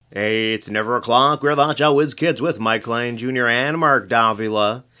Hey, it's never o'clock. We're the Hotshot Whiz Kids with Mike Lane Jr. and Mark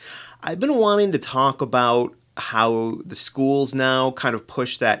Davila. I've been wanting to talk about how the schools now kind of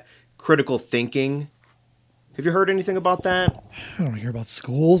push that critical thinking. Have you heard anything about that? I don't hear about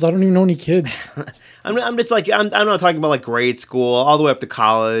schools. I don't even know any kids. I'm just like, I'm not talking about like grade school all the way up to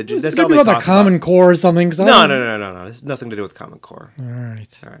college. It's going to be about the Common Core or something. No. It's nothing to do with Common Core. All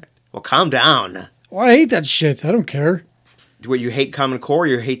right. Well, calm down. Well, I hate that shit. I don't care. What, you hate Common Core or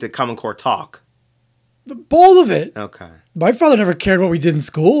you hate the Common Core talk? Both of it. Okay. My father never cared what we did in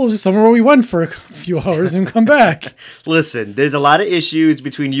school. It was just somewhere where we went for a few hours and come back. Listen, there's a lot of issues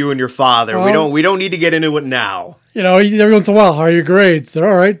between you and your father. We don't need to get into it now. You know, every once in a while, how are your grades? They're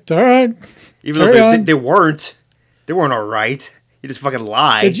all right. Even though they weren't. They weren't all right. You just fucking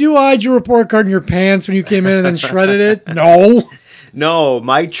lied. Did you hide your report card in your pants when you came in and then shredded it? No. No,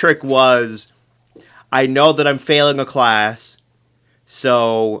 my trick was I know that I'm failing a class,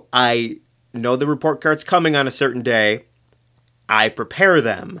 so I know the report card's coming on a certain day. I prepare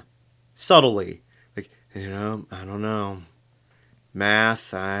them subtly. Like, I don't know.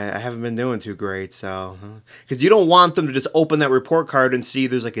 Math, I haven't been doing too great, so. Because you don't want them to just open that report card and see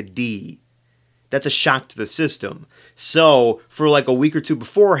there's like a D. That's a shock to the system. So, for like a week or two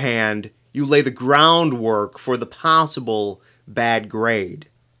beforehand, you lay the groundwork for the possible bad grade.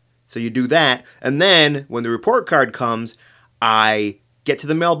 So you do that, and then when the report card comes, I get to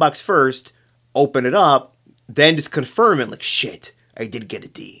the mailbox first, open it up, then just confirm it, like, shit, I did get a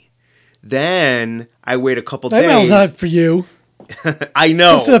D. Then I wait a couple days. That mail's not for you. I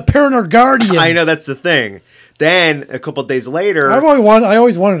know. This is a parent or guardian. I know, that's the thing. Then a couple days later, I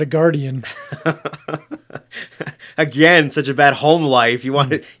always wanted a guardian. Again, such a bad home life. You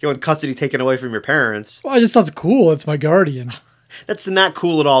want custody taken away from your parents. Well, I just thought it's cool. It's my guardian. That's not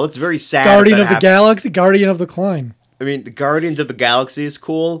cool at all. That's very sad. Guardian of the Galaxy, Guardian of the Klein. I mean, the Guardians of the Galaxy is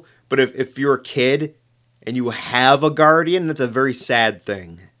cool, but if you're a kid and you have a guardian, that's a very sad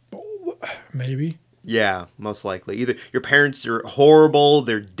thing. Maybe. Yeah, most likely. Either your parents are horrible,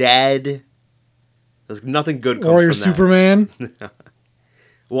 they're dead. There's nothing good comes from that. Or you're Superman.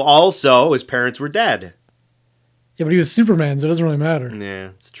 Well, also, his parents were dead. Yeah, but he was Superman, so it doesn't really matter. Yeah,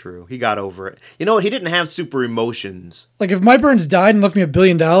 it's true. He got over it. You know what? He didn't have super emotions. Like, if my parents died and left me $1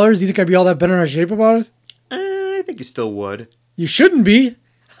 billion, you think I'd be all that better in shape about it? I think you still would. You shouldn't be.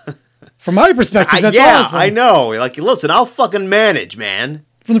 From my perspective, that's awesome. I know. Like, listen, I'll fucking manage, man.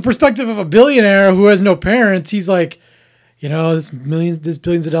 From the perspective of a billionaire who has no parents, he's like, this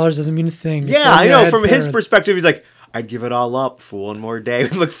billions of dollars doesn't mean a thing. Yeah, I know. From his perspective, he's like, I'd give it all up for one more day.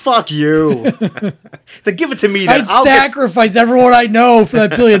 I'm like, fuck you. Then give it to me. Then I'd sacrifice everyone I know for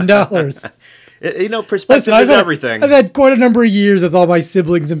that $1 billion. Perspective is everything. I've had quite a number of years with all my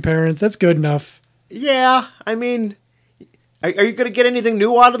siblings and parents. That's good enough. Yeah, I mean, are you going to get anything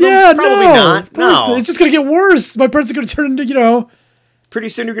new out of them? Yeah, Probably not. No. It's just going to get worse. My parents are going to turn into, Pretty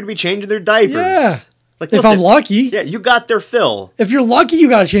soon you're going to be changing their diapers. Yeah. Like, if I'm lucky. Yeah, you got their fill. If you're lucky, you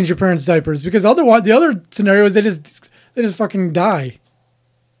got to change your parents' diapers, because otherwise, the other scenario is they just fucking die.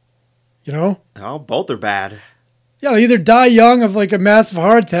 Oh, both are bad. Yeah, they either die young of like a massive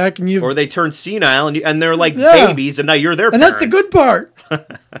heart attack, or they turn senile and they're like babies, and now you're their parents. And that's the good part.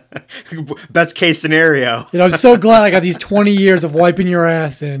 Best case scenario. I'm so glad I got these 20 years of wiping your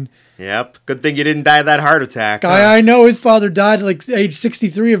ass in. Yep. Good thing you didn't die of that heart attack. Guy I know, his father died at like age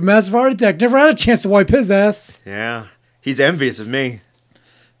 63 of massive heart attack. Never had a chance to wipe his ass. Yeah. He's envious of me.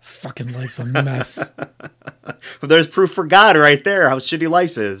 Fucking life's a mess. Well, there's proof for God right there how shitty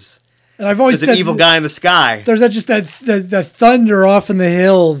life is. And I've always said an evil guy in the sky. There's that thunder off in the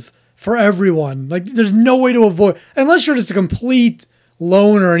hills for everyone. Like, there's no way to avoid, unless you're just a complete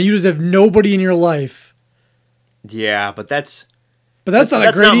loner and you just have nobody in your life. Yeah, but that's not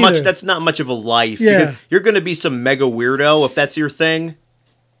either. That's not much of a life. Yeah. Because you're going to be some mega weirdo if that's your thing.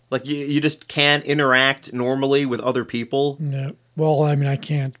 Like, you just can't interact normally with other people. No. Well, I mean, I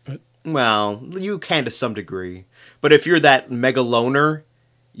can't, but... Well, you can to some degree. But if you're that mega loner,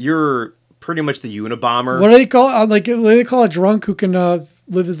 you're pretty much the Unabomber. What do they call it? Like, they call a drunk who can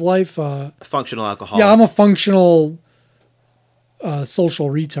live his life? Functional alcoholic. Yeah, I'm a functional social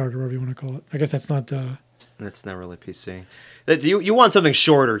retard, or whatever you want to call it. I guess that's not... That's not really PC. You want something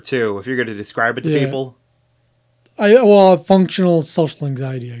shorter, too, if you're going to describe it to people. Functional social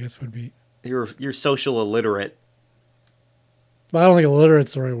anxiety, I guess, would be. You're social illiterate. But I don't think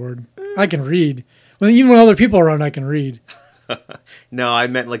illiterate's the right word. I can read. Even when other people are around, I can read. No, I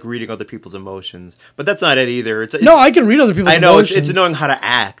meant like reading other people's emotions. But that's not it either. No, I can read other people's emotions. I know, it's knowing how to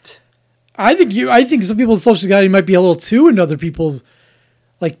act. I think some people's social anxiety might be a little too into other people's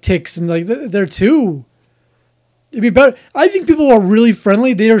like tics, and like they're too It'd be better. I think people who are really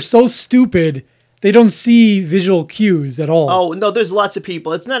friendly, they are so stupid, they don't see visual cues at all. Oh, no, there's lots of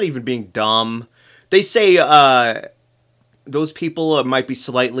people. It's not even being dumb. They say those people might be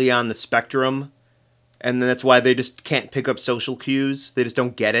slightly on the spectrum, and that's why they just can't pick up social cues. They just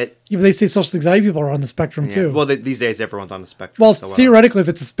don't get it. Yeah, but they say social anxiety people are on the spectrum, too. Well, these days, everyone's on the spectrum. Well, theoretically, if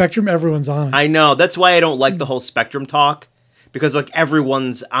it's a spectrum, everyone's on it. I know. That's why I don't like the whole spectrum talk. Because, like,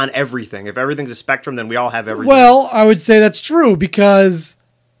 everyone's on everything. If everything's a spectrum, then we all have everything. Well, I would say that's true because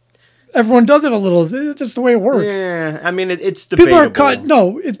everyone does have a little. It's just the way it works. Yeah, I mean, it's debatable. People are cut.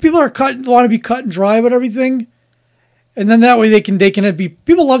 No, it's people are cut. Want to be cut and dry about everything, and then that way they can be.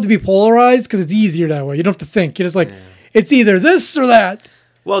 People love to be polarized because it's easier that way. You don't have to think. You're just like, it's either this or that.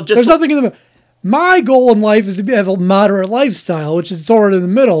 Well, just there's nothing in the middle. My goal in life is to have a moderate lifestyle, which is sort of in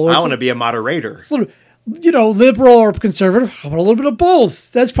the middle. I want to be a moderator. It's a little, liberal or conservative. How about a little bit of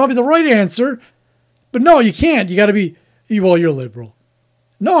both? That's probably the right answer. But no, you can't. You got to be, well, you're liberal.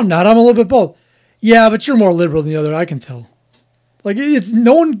 No, I'm not. I'm a little bit both. Yeah, but you're more liberal than the other. I can tell. Like, it's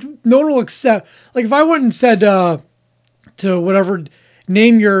no one will accept. Like, if I went and said to whatever,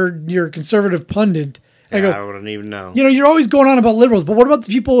 name your conservative pundit. I wouldn't even know. You're always going on about liberals, but what about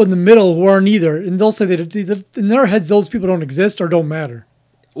the people in the middle who aren't either? And they'll say that in their heads, those people don't exist or don't matter.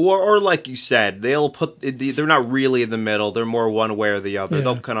 Or like you said, they're not really in the middle. They're more one way or the other. Yeah.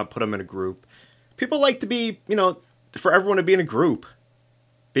 They'll kind of put them in a group. People like to be, for everyone to be in a group.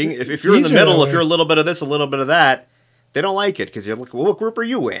 If you're in the middle, if you're a little bit of this, a little bit of that, they don't like it because you're like, well, what group are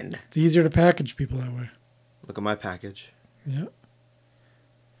you in? It's easier to package people that way. Look at my package. Yeah.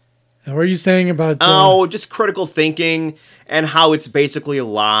 Now, what are you saying about... just critical thinking and how it's basically a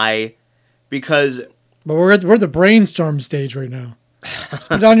lie because... But we're at the brainstorm stage right now. Just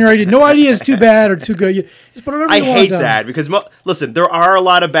put down your idea. No idea is too bad or too good. Just put whatever you want I hate that because, listen, there are a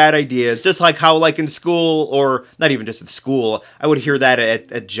lot of bad ideas. Just like how, like in school, or not even just at school, I would hear that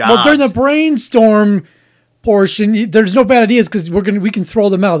at jobs. Well, during the brainstorm portion, there's no bad ideas because we can throw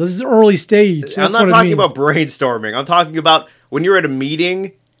them out. This is early stage. I'm not talking about brainstorming. I'm talking about when you're at a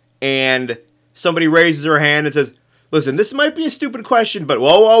meeting and somebody raises their hand and says, "Listen, this might be a stupid question, but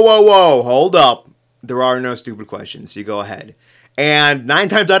whoa, hold up. There are no stupid questions. You go ahead." And 9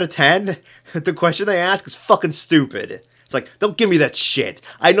 times out of 10, the question they ask is fucking stupid. It's like, don't give me that shit.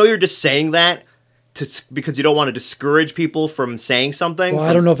 I know you're just saying that because you don't want to discourage people from saying something. Well,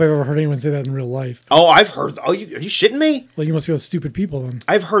 I don't know if I've ever heard anyone say that in real life. Oh, I've heard. Oh, are you shitting me? Well, you must be with stupid people then.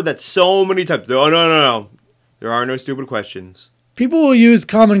 I've heard that so many times. No. There are no stupid questions. People will use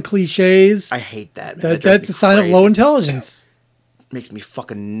common cliches. I hate that, man. That's a sign of low intelligence. It makes me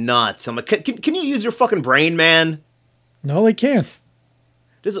fucking nuts. I'm like, can you use your fucking brain, man? No, they can't.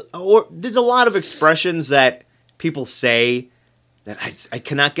 There's a lot of expressions that people say that I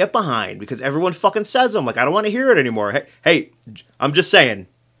cannot get behind because everyone fucking says them. Like, I don't want to hear it anymore. Hey, I'm just saying.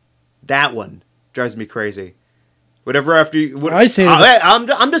 That one drives me crazy. Whatever after you... I say...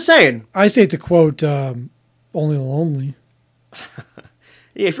 I'm just saying. I say to quote, only the lonely.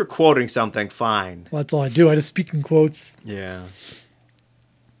 Yeah, if you're quoting something, fine. Well, that's all I do. I just speak in quotes. Yeah.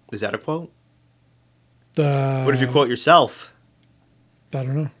 Is that a quote? What if you quote yourself? I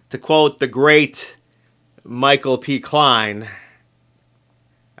don't know. To quote the great Michael P. Klein,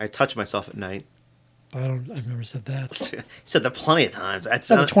 I touch myself at night. I've never said that. You said that plenty of times.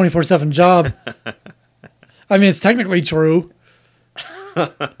 That's a 24/7 job. I mean, it's technically true.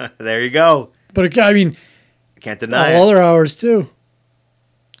 There you go. But I mean, can't deny all other hours too.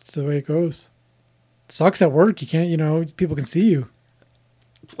 It's the way it goes. It sucks at work. You can't, people can see you.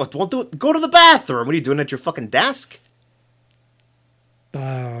 What? Won't do it. Go to the bathroom. What are you doing at your fucking desk?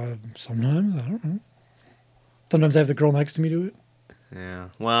 Sometimes I don't know. Sometimes I have the girl next to me do it. Yeah.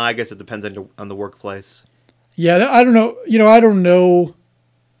 Well, I guess it depends on the workplace. Yeah, I don't know. I don't know.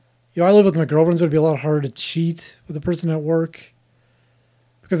 I live with my girlfriend, so it'd be a lot harder to cheat with a person at work.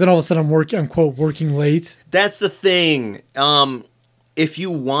 Because then all of a sudden I'm quote, working late. That's the thing. If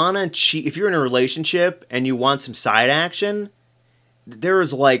you want to cheat, if you're in a relationship and you want some side action, there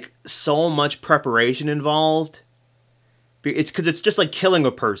is like so much preparation involved. It's because it's just like killing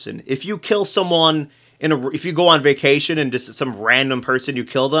a person. If you kill someone if you go on vacation and just some random person you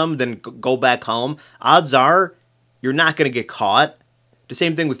kill them, then go back home, odds are you're not going to get caught. The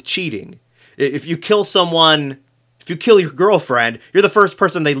same thing with cheating. If you kill someone, if you kill your girlfriend, you're the first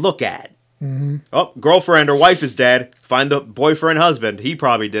person they look at. Mm-hmm. Oh, girlfriend or wife is dead. Find the boyfriend, husband. He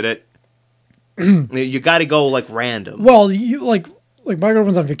probably did it. You got to go like random. Well, you like my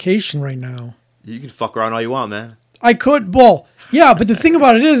girlfriend's on vacation right now. You can fuck around all you want, man. I could. Well, yeah, but the thing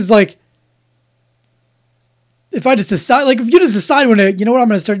about it is like, if I just decide, like, if you just decide when you know what, I'm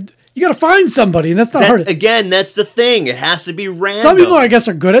going to start, You got to find somebody, and that's not hard. Again, that's the thing. It has to be random. Some people, I guess,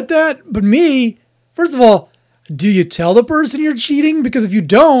 are good at that. But me, first of all, do you tell the person you're cheating? Because if you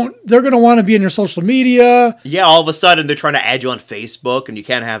don't, they're going to want to be in your social media. Yeah, all of a sudden they're trying to add you on Facebook, and you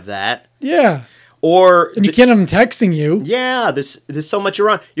can't have that. Yeah. And you can't have them texting you. Yeah, there's so much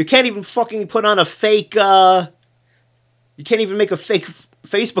around. You can't even fucking put on a fake. You can't even make a fake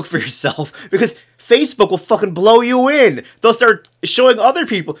Facebook for yourself because Facebook will fucking blow you in. They'll start showing other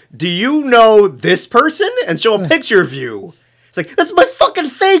people. Do you know this person? And show a picture of you. It's like, that's my fucking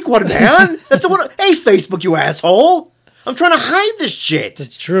fake one, man. That's what. Hey, Facebook, you asshole. I'm trying to hide this shit.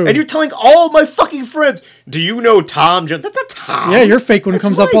 That's true. And you're telling all my fucking friends, do you know Tom Jones? That's not Tom. Yeah, your fake one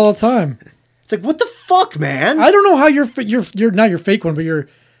comes up all the time. It's like, what the fuck, man? I don't know how you're not your fake one, but your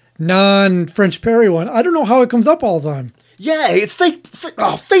non-French Perry one. I don't know how it comes up all the time. Yeah, it's fake.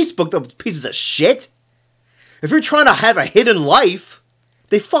 Oh, Facebook, those pieces of shit. If you're trying to have a hidden life,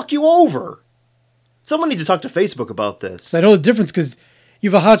 they fuck you over. Someone needs to talk to Facebook about this. So I know the difference because you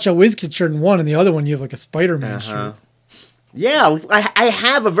have a Hotshot Whiz Kid shirt in one, and the other one you have like a Spider-Man shirt. Yeah, I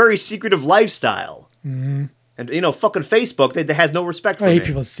have a very secretive lifestyle. Mm-hmm. And, fucking Facebook, they has no respect for me. I hate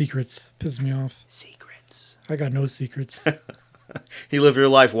people's secrets. Pisses me off. Secrets. I got no secrets. You live your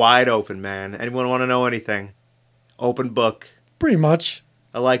life wide open, man. Anyone want to know anything? Open book. Pretty much.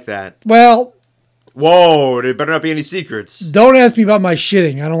 I like that. Well. Whoa, there better not be any secrets. Don't ask me about my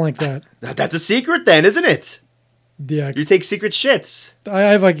shitting. I don't like that. That's a secret then, isn't it? Yeah. You take secret shits. I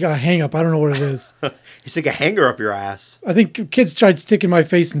have like a hang-up. I don't know what it is. You stick a hanger up your ass. I think kids tried sticking my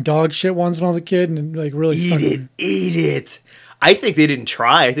face in dog shit once when I was a kid and like really stuck Eat it. I think they didn't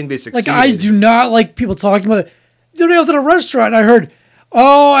try. I think they succeeded. Like, I do not like people talking about it. The other day I was at a restaurant and I heard,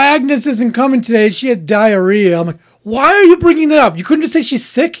 oh, Agnes isn't coming today. She had diarrhea. I'm like, why are you bringing that up? You couldn't just say she's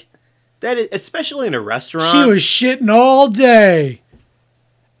sick? That is, especially in a restaurant. She was shitting all day.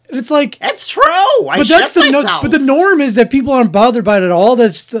 And it's like... That's true. But the norm is that people aren't bothered by it at all.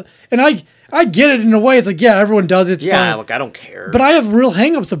 And I get it in a way. It's like, yeah, everyone does it. It's fine. Yeah, look, I don't care. But I have real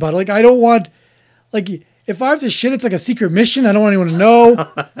hang-ups about it. Like, I don't want... Like, if I have to shit, it's like a secret mission. I don't want anyone to know.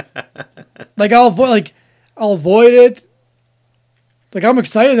 Like, I'll avoid it. Like, I'm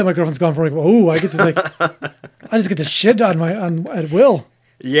excited that my girlfriend's gone for like, oh, I get to I just get to shit at will.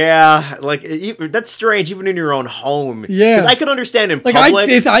 Yeah, like that's strange, even in your own home. Yeah, 'cause I can understand in like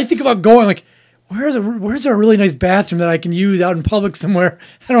public. I think about going like, where's a really nice bathroom that I can use out in public somewhere?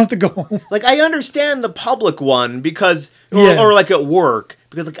 I don't have to go home. Like I understand the public one because, or like at work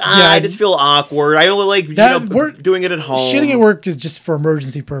because like I just feel awkward. I only like doing it at home. Shitting at work is just for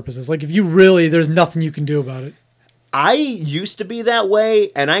emergency purposes. Like if you really, there's nothing you can do about it. I used to be that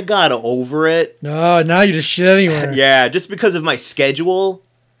way, and I got over it. No, now you just shit anywhere. Yeah, just because of my schedule.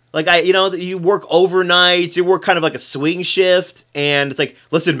 Like, you work overnights, you work kind of like a swing shift, and it's like,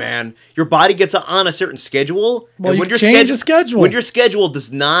 listen, man, your body gets on a certain schedule. Well, and when you change the schedule. When your schedule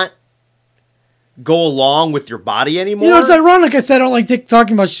does not go along with your body anymore. You know, it's ironic I said I don't like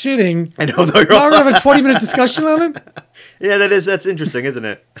talking about shitting. I know, though. Now we're going to have a 20-minute discussion on it? Yeah, that's interesting, isn't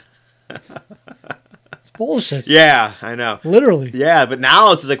it? It's bullshit. Yeah, I know. Literally. Yeah, but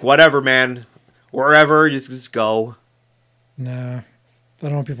now it's just like, whatever, man. Wherever, just go. Nah. I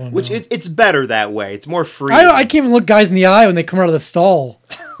don't want people to know. Which it's better that way. It's more free. I can't even look guys in the eye when they come out of the stall.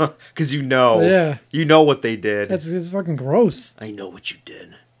 Because you know. Yeah. You know what they did. It's fucking gross. I know what you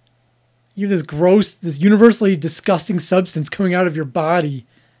did. You have this universally disgusting substance coming out of your body.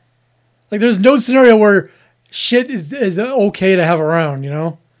 Like, there's no scenario where shit is okay to have around, you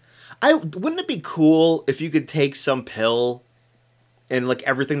know? Wouldn't it be cool if you could take some pill and, like,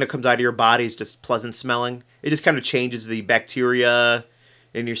 everything that comes out of your body is just pleasant smelling? It just kind of changes the bacteria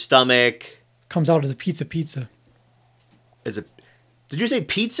in your stomach. Comes out as a pizza. Did you say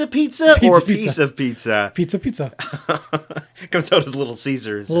pizza or pizza. piece of pizza? Pizza. Comes out as Little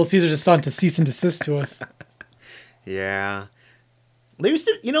Caesars. Little Caesars just on to cease and desist to us. Yeah. They used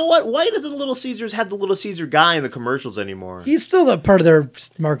to, you know what? Why doesn't Little Caesars have the Little Caesar guy in the commercials anymore? He's still a part of their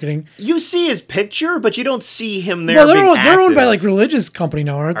marketing. You see his picture, but you don't see him there. Well, they're owned by like religious company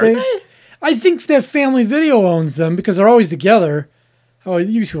now, aren't they? I think that Family Video owns them because they're always together. Oh,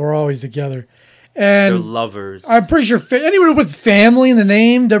 you two are always together. And they're lovers. I'm pretty sure anyone who puts family in the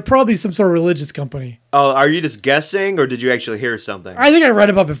name, they're probably some sort of religious company. Oh, are you just guessing, or did you actually hear something? I think I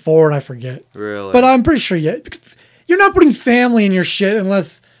read about it before and I forget. Really? But I'm pretty sure, because you're not putting family in your shit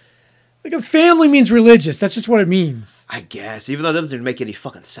unless... Because family means religious. That's just what it means. I guess. Even though that doesn't make any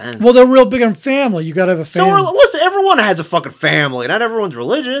fucking sense. Well, they're real big on family. You got to have a family. So, listen, everyone has a fucking family. Not everyone's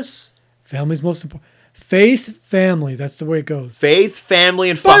religious. Family's most important. Faith, family. That's the way it goes. Faith, family,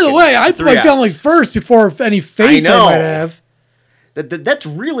 and fucking. By the way, I put my family first before any faith I might have. That's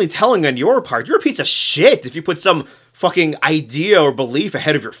really telling on your part. You're a piece of shit if you put some fucking idea or belief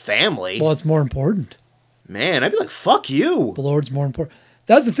ahead of your family. Well, it's more important. Man, I'd be like, fuck you. The Lord's more important.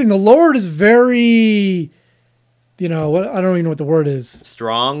 That's the thing. The Lord is very, I don't even know what the word is.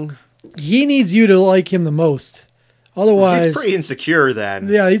 Strong. He needs you to like him the most. Otherwise, he's pretty insecure then.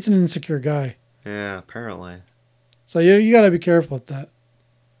 Yeah, he's an insecure guy. Yeah, apparently. So you got to be careful with that.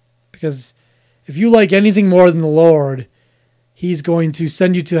 Because if you like anything more than the Lord, he's going to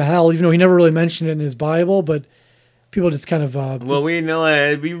send you to hell, even though he never really mentioned it in his Bible, but people just kind of... well, we know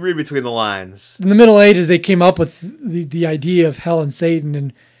we read between the lines. In the Middle Ages, they came up with the idea of hell and Satan,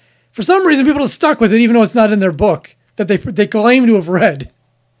 and for some reason, people just stuck with it, even though it's not in their book that they claim to have read.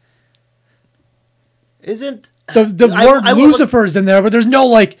 Isn't... The word Lucifer is in there, but there's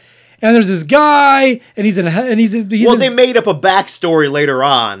no, and there's this guy, and he's in... Well, they made up a backstory later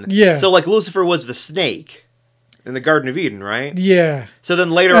on. Yeah. So, Lucifer was the snake in the Garden of Eden, right? Yeah. So then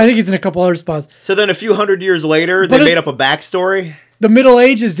later... I think he's in a couple other spots. So then a few hundred years later, they made up a backstory? The Middle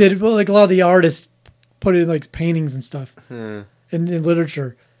Ages did, a lot of the artists put it in, paintings and stuff in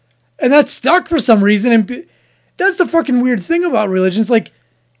literature. And that stuck for some reason, and that's the fucking weird thing about religion. It's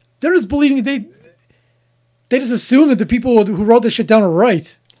they're just believing... They just assume that the people who wrote this shit down are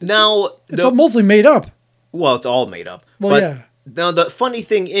right. Now... It's mostly made up. Well, it's all made up. Well, yeah. Now, the funny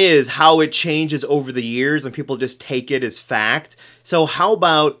thing is how it changes over the years and people just take it as fact. So how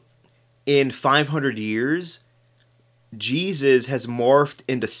about in 500 years, Jesus has morphed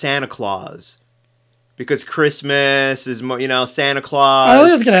into Santa Claus? Because Christmas is more, Santa Claus. I don't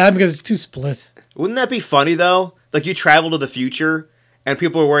think that's going to happen because it's too split. Wouldn't that be funny, though? You travel to the future and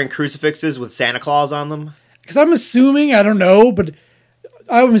people are wearing crucifixes with Santa Claus on them? Because I'm assuming, I don't know, but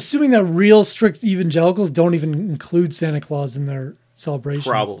I'm assuming that real strict evangelicals don't even include Santa Claus in their celebrations.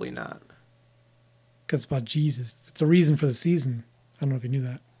 Probably not. Because it's about Jesus. It's a reason for the season. I don't know if you knew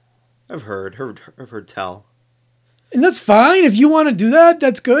that. I've heard tell. And that's fine. If you want to do that,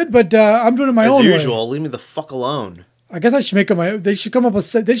 that's good. But I'm doing it my own way. As usual, leave me the fuck alone. I guess I should make them they should come up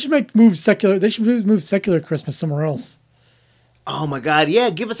with, they should move secular Christmas somewhere else. Oh my God, yeah,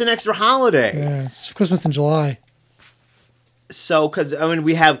 give us an extra holiday. Yeah, it's Christmas in July. So, because,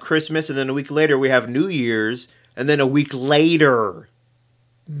 we have Christmas, and then a week later we have New Year's, and then a week later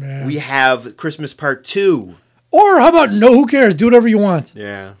we have Christmas Part 2. Or how about who cares? Do whatever you want.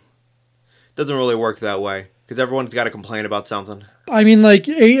 Yeah. Doesn't really work that way, because everyone's got to complain about something. What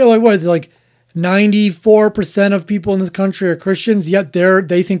is it, 94% of people in this country are Christians, yet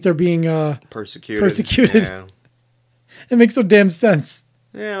they think they're being persecuted. Yeah. It makes no damn sense.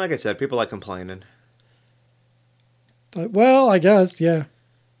 Yeah, like I said, people like complaining. Well, I guess, yeah.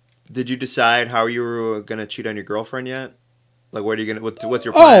 Did you decide how you were going to cheat on your girlfriend yet? What are you going to, what's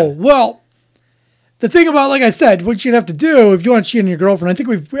your plan? Oh, well, the thing about, like I said, what you'd have to do if you want to cheat on your girlfriend, I think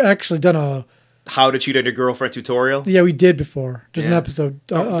we've actually done a... How to cheat on your girlfriend tutorial? Yeah, we did before. There's an episode.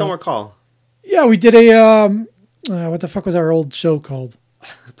 Don't recall. Yeah, we did a, what the fuck was our old show called?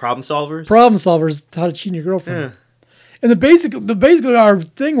 Problem Solvers? Problem Solvers, how to cheat on your girlfriend. Yeah. And the basic our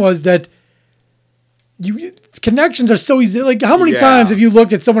thing was that connections are so easy. How many times have you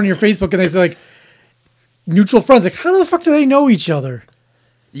looked at someone on your Facebook and they say mutual friends? How the fuck do they know each other?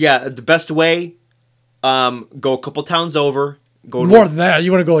 Yeah, the best way, go a couple towns over. More than that,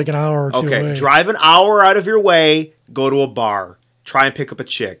 you want to go an hour or two away. Okay, drive an hour out of your way, go to a bar, try and pick up a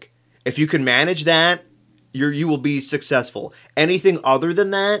chick. If you can manage that, you will be successful. Anything other than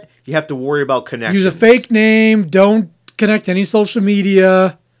that, you have to worry about connections. Use a fake name. Don't connect to any social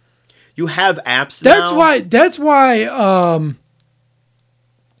media. You have apps now. That's why.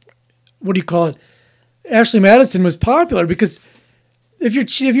 What do you call it? Ashley Madison was popular because if you're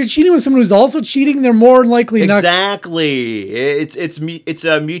cheating with someone who's also cheating, they're more likely not. Exactly. It's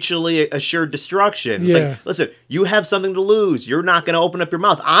a mutually assured destruction. It's listen, you have something to lose. You're not going to open up your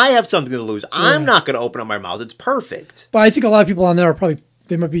mouth. I have something to lose. I'm not going to open up my mouth. It's perfect. But I think a lot of people on there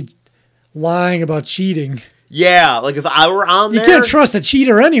they might be lying about cheating. Yeah, if I were on there, you can't trust a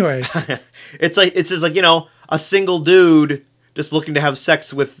cheater anyway. It's just a single dude just looking to have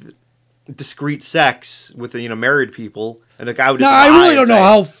sex with discreet sex with married people, and the guy would just. I really don't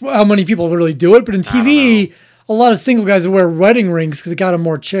know how many people really do it, but in TV, a lot of single guys would wear wedding rings because it got them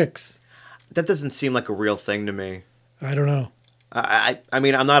more chicks. That doesn't seem like a real thing to me. I don't know. I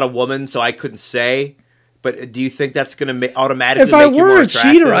mean, I'm not a woman, so I couldn't say. But do you think that's going to automatically? If I were a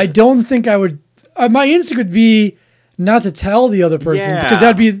cheater, I don't think I would. My instinct would be not to tell the other person because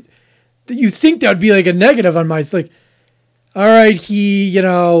that'd be. You think that would be a negative on my all right, he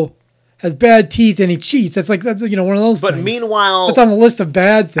has bad teeth and he cheats. That's one of those But things. meanwhile, it's on the list of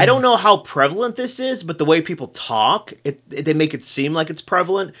bad things. I don't know how prevalent this is, but the way people talk, they make it seem like it's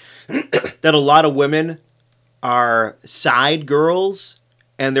prevalent. That a lot of women are side girls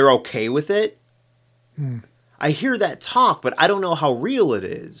and they're okay with it. I hear that talk, but I don't know how real it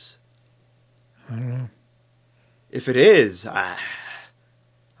is. I don't know. If it is, I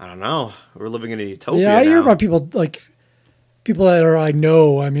don't know. We're living in a utopia Yeah, I hear now. about people that I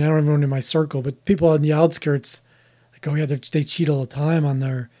know. I mean, I don't even know in my circle, but people on the outskirts, like, oh yeah, they cheat all the time on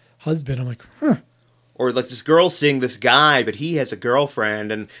their husband. I'm like, huh. Or like this girl seeing this guy, but he has a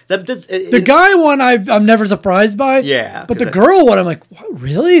girlfriend, and The guy one I'm never surprised by. Yeah, but the 'cause girl one, I'm like, what?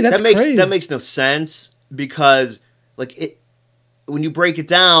 Really? That's crazy. That makes no sense because like when you break it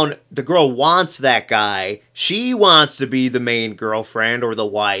down, the girl wants that guy. She wants to be the main girlfriend or the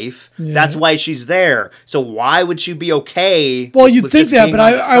wife. Yeah. That's why she's there. So why would she be okay? Well, you'd with think just that, being but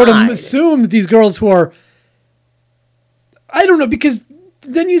on the I would side? assume that these girls who are, I don't know, because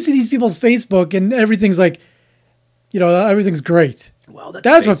then you see these people's Facebook and everything's like, everything's great. Well,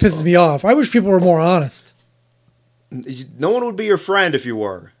 That's what pisses me off. I wish people were more honest. No one would be your friend if you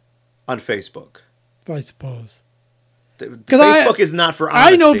were on Facebook. I suppose. Facebook is not for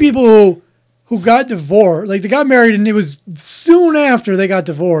honesty. I know people who got divorced, like they got married and it was soon after they got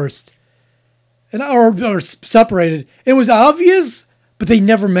divorced and or separated. It was obvious, but they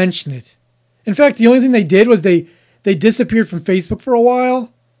never mentioned it. In fact, the only thing they did was they disappeared from Facebook for a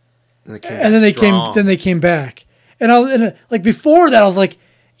while, and then they came back. And like before that, I was like,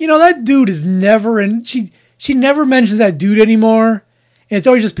 that dude is never in. She never mentions that dude anymore, and it's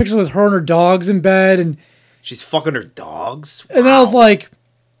always just pictures with her and her dogs in bed and. She's fucking her dogs. Wow. And then I was like,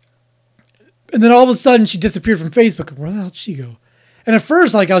 and then all of a sudden she disappeared from Facebook. Where the hell did she go? And at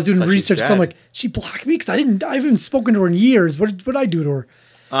first, like I was doing research, so I'm like, she blocked me because I haven't spoken to her in years. What did I do to her?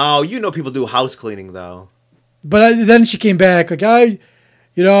 Oh, people do house cleaning though. But then she came back. Like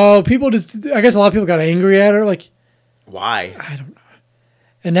people just, I guess a lot of people got angry at her. Like, why? I don't know.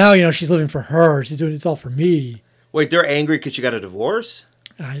 And now, she's living for her. She's doing it's all for me. Wait, they're angry because she got a divorce?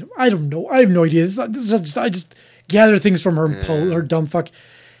 I don't know. I have no idea. I just gather things from her her dumb fuck.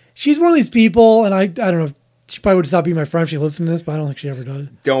 She's one of these people, and I don't know. She probably would stop being my friend if she listened to this, but I don't think she ever does.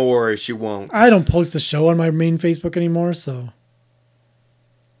 Don't worry, she won't. I don't post the show on my main Facebook anymore, so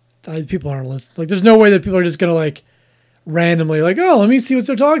people aren't listening. Like, there's no way that people are just gonna like randomly like, oh, let me see what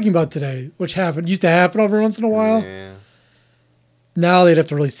they're talking about today, which used to happen every once in a while. Yeah. Now they'd have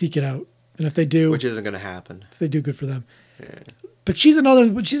to really seek it out, and if they do, which isn't gonna happen. If they do, good for them. Yeah. But she's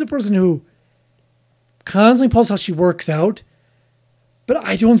a person who constantly posts how she works out, but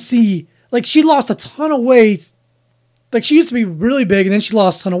I don't see, like, she lost a ton of weight. Like, she used to be really big and then she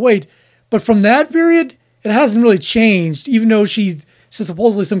lost a ton of weight. But from that period, it hasn't really changed, even though she's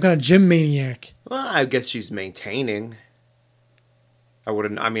supposedly some kind of gym maniac. Well, I guess she's maintaining. I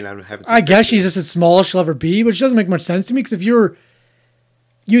haven't. I guess she's just as small as she'll ever be, which doesn't make much sense to me because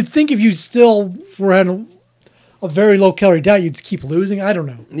you'd think if you still were having a very low calorie diet, you'd keep losing. I don't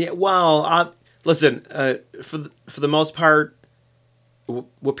know. Yeah, well, listen. For the most part,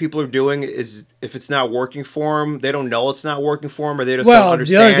 what people are doing is if it's not working for them, they don't know it's not working for them, or they just don't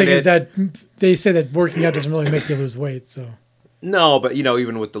understand. The other thing is that they say that working out doesn't really make you lose weight. So no, but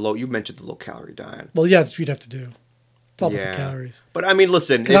even with you mentioned the low calorie diet. Well, yeah, that's what you'd have to do. It's all about the calories. But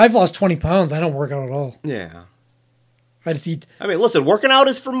listen, because I've lost 20 pounds, I don't work out at all. Yeah, I just eat. Listen, working out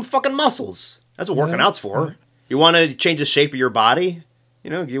is from fucking muscles. That's what working out's for. Yeah. You want to change the shape of your body?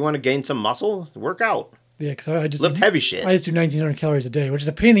 You want to gain some muscle? Work out. Yeah, because I just lift heavy shit. I just do 1,900 calories a day, which is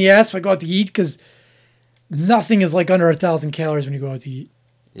a pain in the ass if I go out to eat because nothing is like under 1,000 calories when you go out to eat.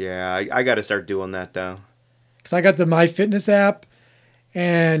 Yeah, I got to start doing that though. Because I got the MyFitness app,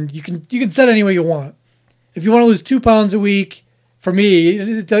 and you can set it any way you want. If you want to lose 2 pounds a week, for me,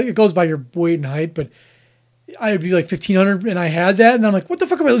 it goes by your weight and height, but I would be like 1,500, and I had that, and I'm like, what the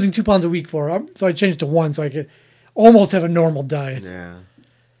fuck am I losing 2 pounds a week for? So I changed it to 1 so I could almost have a normal diet. Yeah.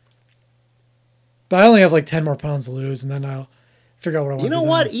 But I only have like 10 more pounds to lose, and then I'll figure out what I want to do. You know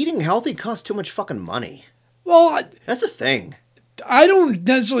what? Eating healthy costs too much fucking money. Well, that's the thing. I don't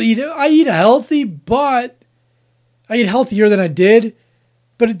necessarily eat it. I eat healthy, but I eat healthier than I did.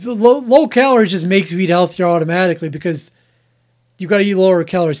 But low calories just makes you eat healthier automatically because you got to eat lower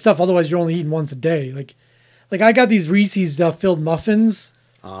calorie stuff. Otherwise, you're only eating once a day. Like I got these Reese's filled muffins.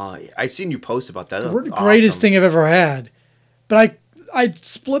 I seen you post about that. The greatest thing I've ever had. But I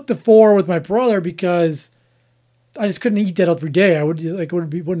split the 4 with my brother because I just couldn't eat that every day. I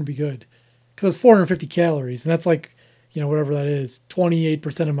wouldn't be good because it's 450 calories, and that's like, whatever that is,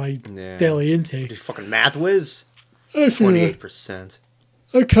 28% of my daily intake. You fucking math whiz. 28%.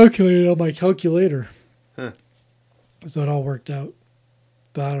 I calculated on my calculator. Huh. So it all worked out.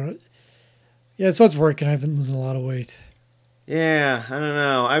 But I don't know. Yeah, so it's working. I've been losing a lot of weight. Yeah, I don't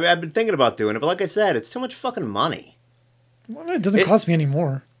know. I've been thinking about doing it, but like I said, it's too much fucking money. Well, it doesn't cost me any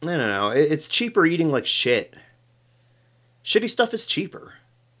more. No. It's cheaper eating like shit. Shitty stuff is cheaper.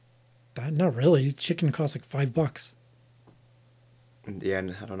 Not really. Chicken costs like $5. Yeah,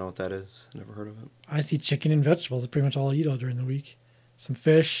 I don't know what that is. Never heard of it. I just eat chicken and vegetables. That's pretty much all I eat all during the week. Some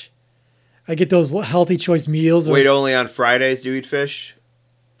fish. I get those healthy choice meals. Wait, only on Fridays do you eat fish?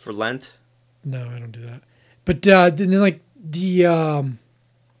 For Lent? No, I don't do that. But then like the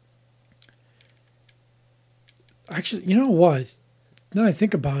actually, you know what? Now I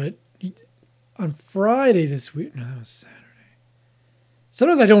think about it, on Friday this week. No, it was Saturday.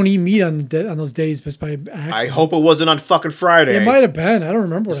 Sometimes I don't eat meat on those days just by accident. I hope it wasn't on fucking Friday. It might have been. I don't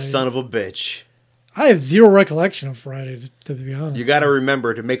remember. Son of a bitch. I have zero recollection of Friday, to be honest. You got to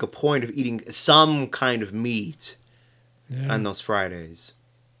remember to make a point of eating some kind of meat on those Fridays.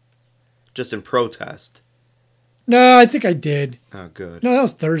 Just in protest. No, I think I did. Oh, good. No, that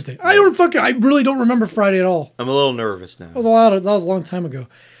was Thursday. I really don't remember Friday at all. I'm a little nervous now. That was a long time ago.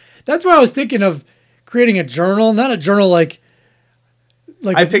 That's why I was thinking of creating a journal. Not a journal like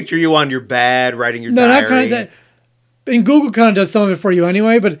I picture you on your bed writing your diary. No, not kind of that. And Google kind of does some of it for you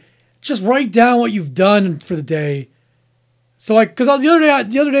anyway, but just write down what you've done for the day. So because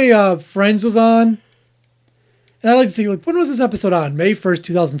the other day Friends was on, and I like to see like when was this episode on? May 1st,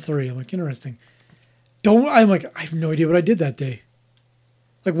 2003. I'm like, interesting. I have no idea what I did that day.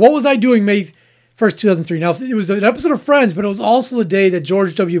 Like, what was I doing May 1st, 2003? Now, it was an episode of Friends, but it was also the day that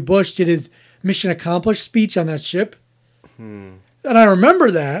George W. Bush did his mission accomplished speech on that ship. And I remember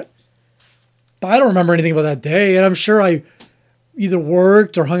that, but I don't remember anything about that day. And I'm sure I either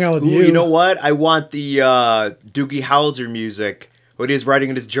worked or hung out with you. You know what? I want the Doogie Howser music when he's writing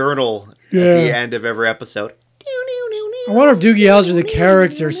in his journal at the end of every episode. I wonder if Doogie Howser, the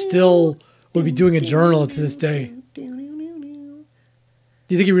character, still would be doing a journal to this day. Do you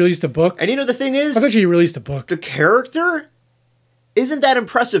think he released a book? And you know the thing is, I bet he released a book. The character isn't that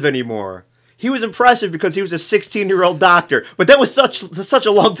impressive anymore. He was impressive because he was a 16-year-old doctor, but that was such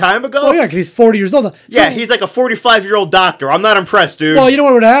a long time ago. Oh yeah, because he's 40 years old. Yeah, he's like a 45-year-old doctor. I'm not impressed, dude. Well, you know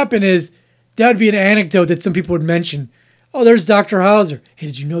what would happen is that would be an anecdote that some people would mention. Oh, there's Dr. Hauser. Hey,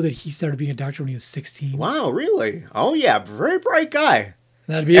 did you know that he started being a doctor when he was 16? Wow, really? Oh yeah, very bright guy.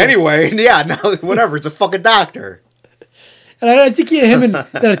 That'd be anyway. Yeah, no, whatever. It's a fucking doctor. And I think him and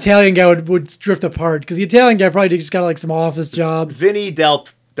that Italian guy would drift apart because the Italian guy probably just got like some office job. Vinny Del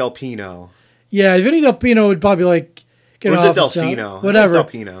Pino. Yeah, Vinny Del Pino would probably like get an office job. Delfino? Whatever.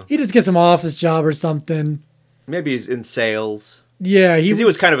 Delfino. He just get some office job or something. Maybe he's in sales. Yeah, he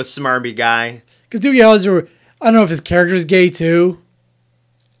was kind of a smarmy guy. Because Doogie Howser, I don't know if his character is gay too.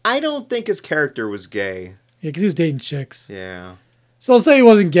 I don't think his character was gay. Yeah, because he was dating chicks. Yeah. So I'll say he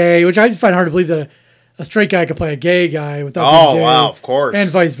wasn't gay, which I find hard to believe that a straight guy could play a gay guy without being gay. Oh, wow, of course. And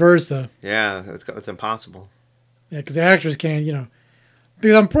vice versa. Yeah, it's impossible. Yeah, because the actors can't,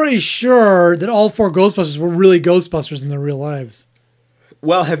 Because I'm pretty sure that all 4 Ghostbusters were really Ghostbusters in their real lives.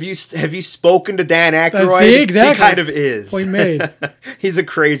 Well, have you spoken to Dan Aykroyd? See, exactly. He kind of is. Point made. He's a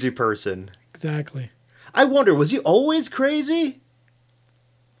crazy person. Exactly. I wonder, was he always crazy?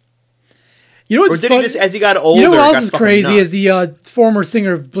 You know what's funny? He just, as he got older, you know what else is crazy nuts? Is the former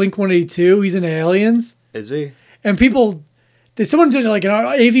singer of Blink-182. He's in Aliens. Is he? And someone did like an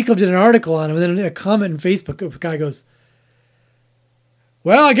AV Club did an article on him, and then a comment on Facebook, a guy goes,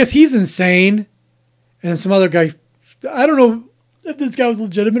 "Well, I guess he's insane." And some other guy, I don't know if this guy was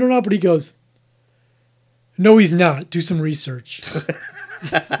legitimate or not, but he goes, "No, he's not. Do some research."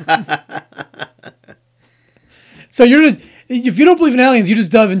 So if you don't believe in aliens, you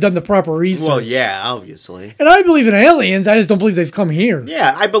just haven't done the proper research. Well, yeah, obviously. And I believe in aliens. I just don't believe they've come here.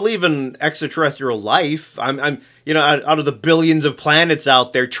 Yeah, I believe in extraterrestrial life. I'm out of the billions of planets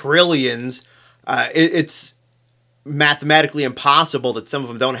out there, trillions, it's mathematically impossible that some of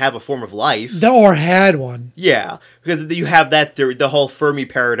them don't have a form of life. Or had one. Yeah, because you have that theory, the whole Fermi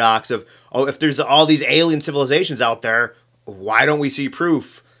paradox of, if there's all these alien civilizations out there, why don't we see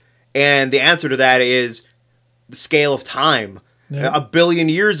proof? And the answer to that is the scale of time. Yeah. 1 billion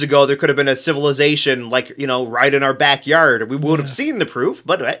years ago, there could have been a civilization right in our backyard. We would have seen the proof,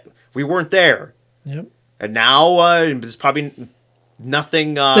 but we weren't there. Yep. And now there's probably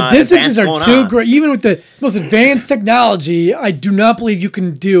nothing. The distances are too great. Even with the most advanced technology, I do not believe you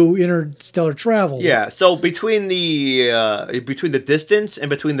can do interstellar travel. Yeah. So between the distance and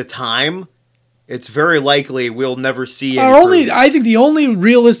between the time, it's very likely we'll never see. I think the only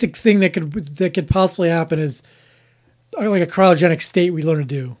realistic thing that could possibly happen is like a cryogenic state we learn to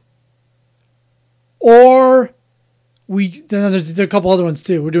do. Or then there's a couple other ones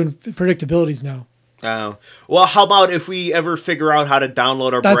too. We're doing predictabilities now. Oh. Well, how about if we ever figure out how to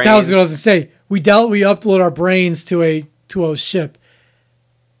download our brains? That was what I was going to say. We upload our brains to a ship.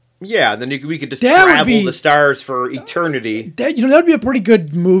 Yeah, then we could just travel the stars for eternity. That would be a pretty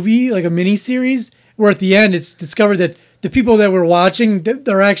good movie, like a mini series, where at the end it's discovered that the people that we're watching, that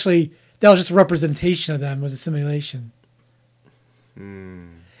was just a representation of them. It was a simulation.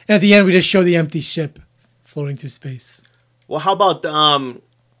 And at the end, we just show the empty ship floating through space. Well, how about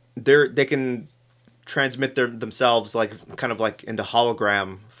they can transmit themselves like kind of like into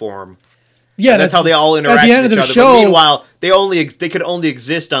hologram form. Yeah, and that's how they all interact with each other. Show, but meanwhile, they could only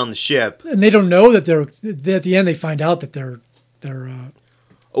exist on the ship, and they don't know that they're. At the end, they find out that they're.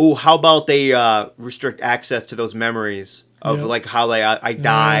 Oh, how about they restrict access to those memories of like how I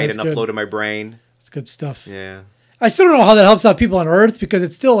died and uploaded good. My brain. It's good stuff. Yeah, I still don't know how that helps out people on Earth because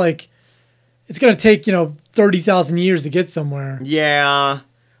it's still like, it's gonna take 30,000 years to get somewhere. Yeah,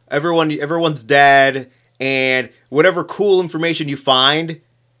 everyone's dead, and whatever cool information you find.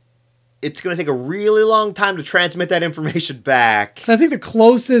 It's going to take a really long time to transmit that information back. I think the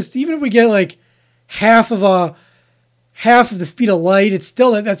closest, even if we get like half of the speed of light, that's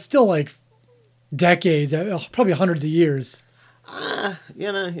still like decades, probably hundreds of years.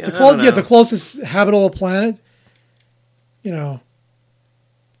 The closest habitable planet,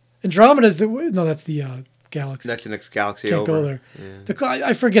 Andromeda's that's the galaxy. That's the next galaxy. Can't go there. Yeah.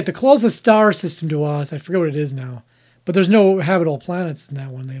 I forget the closest star system to us. I forget what it is now. But there's no habitable planets in that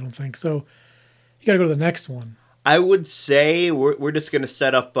one, they don't think. So you got to go to the next one. I would say we're just going to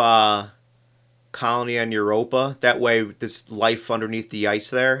set up a colony on Europa. That way there's life underneath the ice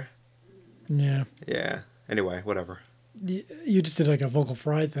there. Yeah. Yeah. Anyway, whatever. You just did like a vocal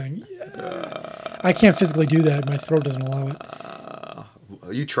fry thing. I can't physically do that. My throat doesn't allow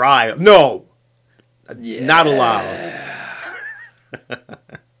it. You try. No. Yeah. Not allowed.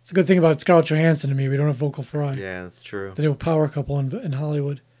 It's a good thing about Scarlett Johansson to me. We don't have vocal fry. Yeah, that's true. The new power couple in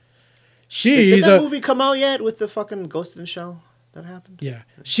Hollywood. Did that movie come out yet with the fucking Ghost in the Shell? That happened? Yeah.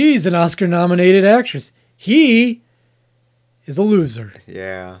 She's an Oscar-nominated actress. He is a loser.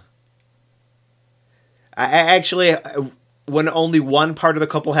 Yeah. I actually, when only one part of the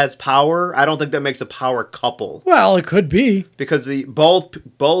couple has power, I don't think that makes a power couple. Well, it could be. Because both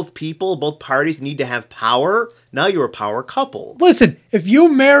parties need to have power. Now you're a power couple. Listen, if you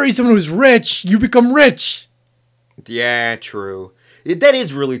marry someone who's rich, you become rich. Yeah, true. That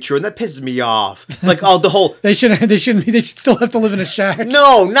is really true, and that pisses me off. Like, the whole... They shouldn't be. They should still have to live in a shack.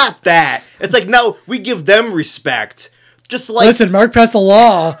 No, not that. It's like, no, we give them respect. Just like... Listen, Mark passed a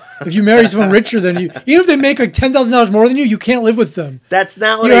law. If you marry someone richer than you, even if they make like $10,000 more than you can't live with them. That's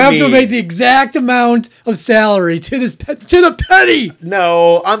not what I mean. You have to make the exact amount of salary to the penny.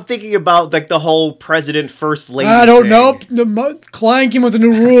 No, I'm thinking about like the whole president first lady. I don't know. Klein came with a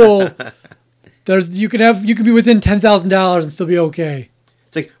new rule. You can be within $10,000 and still be okay.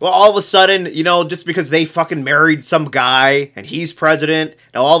 It's like, well, all of a sudden, just because they fucking married some guy and he's president,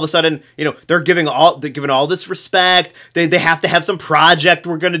 now all of a sudden, they're giving all this respect. They have to have some project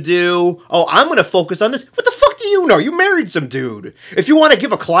we're gonna do. Oh, I'm gonna focus on this. What the fuck do you know? You married some dude. If you want to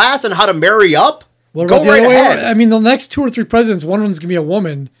give a class on how to marry up, go right ahead. I mean, the next 2 or 3 presidents, one of them's gonna be a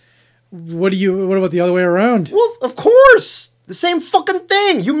woman. What about the other way around? Well, of course. The same fucking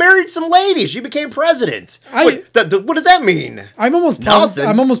thing. You married some lady. She became president. What does that mean? I'm almost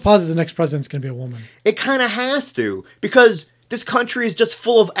positive the next president's going to be a woman. It kind of has to. Because this country is just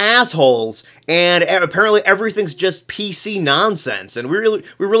full of assholes. And apparently everything's just PC nonsense. And we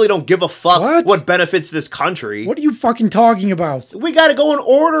really don't give a fuck what benefits this country. What are you fucking talking about? We got to go in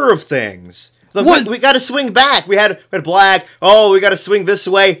order of things. Look, we got to swing back. We had black. Oh, we got to swing this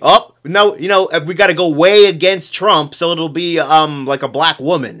way. Up. No, we got to go way against Trump, so it'll be like a black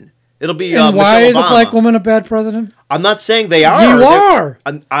woman. It'll be and why Michelle is Obama. A black woman a bad president? I'm not saying they are. You are.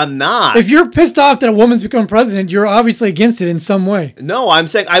 I'm not. If you're pissed off that a woman's become president, you're obviously against it in some way. No, I'm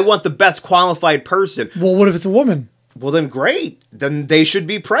saying I want the best qualified person. Well, what if it's a woman? Well, then great. Then they should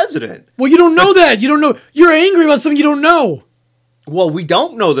be president. Well, you don't know that. You don't know. You're angry about something you don't know. Well, we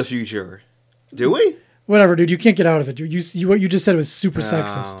don't know the future. Do we? Whatever, dude. You can't get out of it. What you just said was super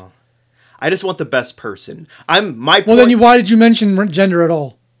sexist. I just want the best person. Well, then why did you mention gender at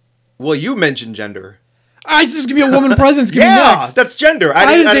all? Well, you mentioned gender. I said there's going to be a woman president. Yeah, that's gender.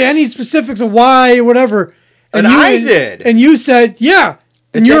 I didn't say any specifics of why or whatever. And I did. And you said, yeah.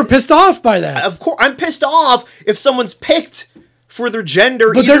 And you're pissed off by that. Of course. I'm pissed off if someone's picked for their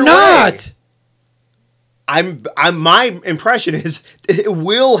gender. But they're not. my impression is it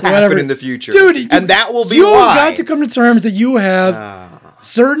will happen Whatever. in the future, Dude, and that will be you've why. got to come to terms that you have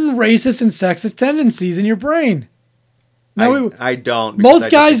certain racist and sexist tendencies in your brain. Now, I don't. Most I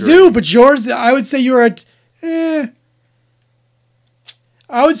guys disagree. do, but yours, I would say you're at.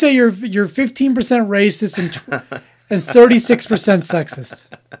 I would say you're 15% racist and 36% sexist,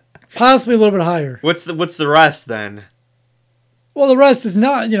 possibly a little bit higher. What's the rest then? Well, the rest is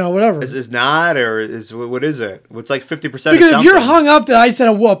not, whatever. Is not, or is what is it? What's like 50%? Because if you're hung up that I said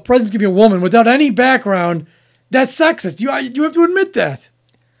a president's gonna be a woman without any background, that's sexist. You have to admit that.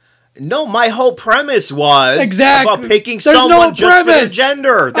 No, my whole premise was exactly about picking There's someone no just for their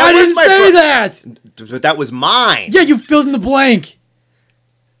gender. I didn't say that. But that was mine. Yeah, you filled in the blank.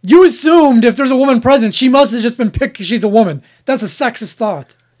 You assumed if there's a woman president, she must have just been picked because she's a woman. That's a sexist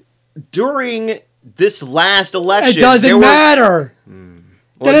thought. During this last election, it doesn't matter.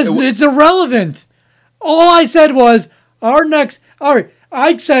 It's irrelevant. All I said was all right.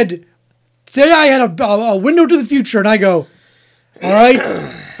 I said, say I had a window to the future, and I go, all right,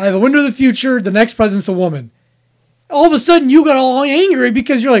 I have a window to the future. The next president's a woman. All of a sudden, you got all angry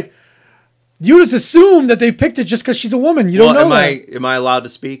because you're like, you just assume that they picked it just because she's a woman. You don't know that. Am I allowed to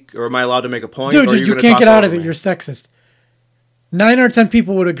speak, or am I allowed to make a point? Dude, you can't get out of it. You're sexist. 9 out of 10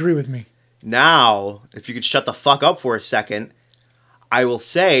 people would agree with me. Now, if you could shut the fuck up for a second, I will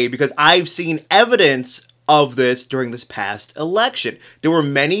say, because I've seen evidence of this during this past election. There were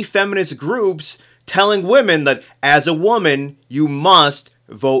many feminist groups telling women that as a woman, you must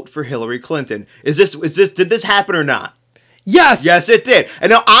vote for Hillary Clinton. Did this happen or not? Yes. Yes, it did. And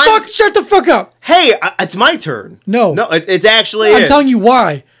now shut the fuck up. Hey, it's my turn. No, it's actually. I'm telling you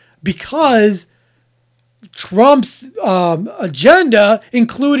why. Because Trump's agenda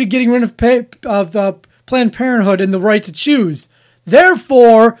included getting rid of Planned Parenthood and the right to choose.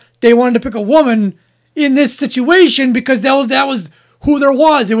 Therefore, they wanted to pick a woman in this situation because that was who there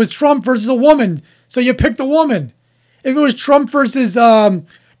was. It was Trump versus a woman, so you picked a woman. If it was Trump versus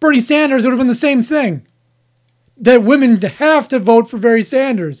Bernie Sanders, it would have been the same thing. That women have to vote for Barry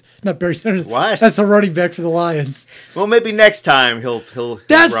Sanders. Not Barry Sanders. What? That's the running back for the Lions. Well, maybe next time he'll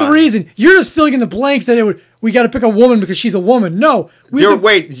That's run. the reason. You're just filling in the blanks that we got to pick a woman because she's a woman. No. Are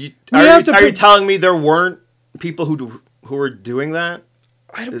you telling me there weren't people who were doing that?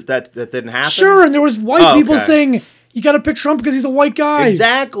 That didn't happen? Sure, and there was white people saying you got to pick Trump because he's a white guy.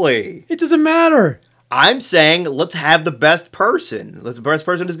 Exactly. It doesn't matter. I'm saying let's have the best person. The best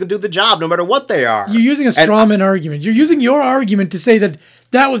person is going to do the job no matter what they are. You're using a straw man argument. You're using your argument to say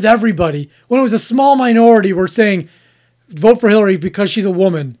that was everybody when it was a small minority were saying vote for Hillary because she's a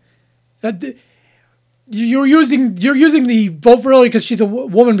woman. You're using the vote for Hillary because she's a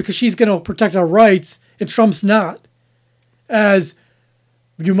woman because she's going to protect our rights and Trump's not. As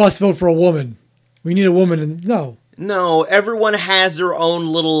you must vote for a woman. We need a woman. And no, everyone has their own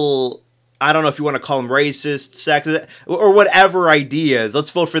little. I don't know if you want to call them racist, sexist, or whatever ideas.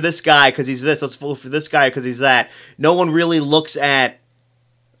 Let's vote for this guy because he's this. Let's vote for this guy because he's that. No one really looks at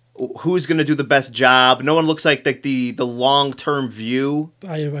who's going to do the best job. No one looks like the long-term view.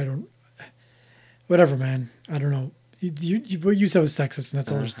 I don't. Whatever, man. I don't know. You said it was sexist, and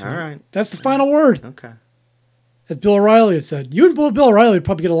that's all there's to it. All right. That's the final word. Okay. As Bill O'Reilly had said. You and Bill O'Reilly would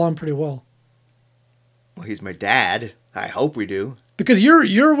probably get along pretty well. Well, he's my dad. I hope we do. Because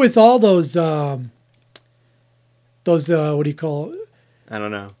you're with all those what do you call it? I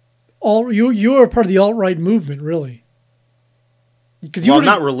don't know. You are part of the alt-right movement, really. Because I'm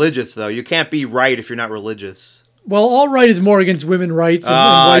not religious though. You can't be right if you're not religious. Well, alt-right is more against women's rights and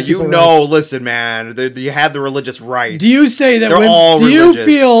white people rights. Listen, man. You have the religious right. Do you say that? Do you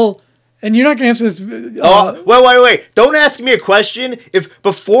feel? And you're not going to answer this. Wait. Don't ask me a question. If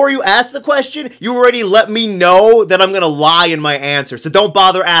before you ask the question, you already let me know that I'm going to lie in my answer. So don't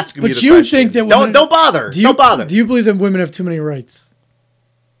bother asking me the question. But you think that women... Don't bother. Don't bother. Do you believe that women have too many rights?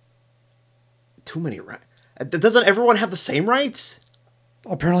 Too many rights? Doesn't everyone have the same rights?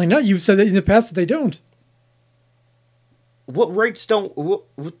 Apparently not. You've said that in the past that they don't. What rights don't...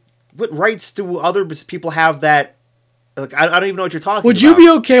 What rights do other people have that... Like, I don't even know what you're talking about. Would you be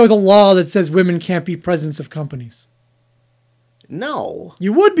okay with a law that says women can't be presidents of companies? No.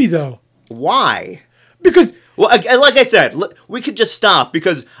 You would be, though. Why? Because... Well, like I said, we could just stop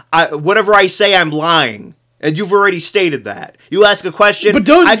because whatever I say, I'm lying. And you've already stated that. You ask a question,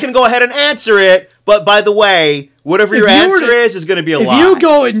 I can go ahead and answer it, but by the way, whatever your answer is going to be a lie. If you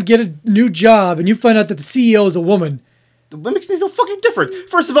go and get a new job and you find out that the CEO is a woman... What makes no fucking difference?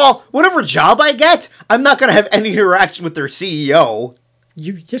 First of all, whatever job I get, I'm not going to have any interaction with their CEO.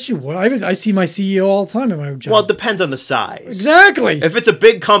 Yes, you would. I see my CEO all the time in my job. Well, it depends on the size. Exactly. If it's a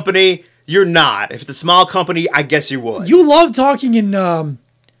big company, You're not. If it's a small company, I guess you would. You love talking in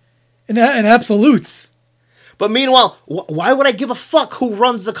absolutes. But meanwhile, why would I give a fuck who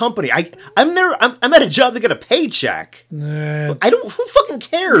runs the company? I'm there. I'm at a job to get a paycheck. I don't. Who fucking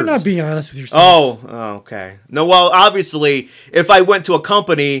cares? You're not being honest with yourself. Oh, okay. No, well, obviously, if I went to a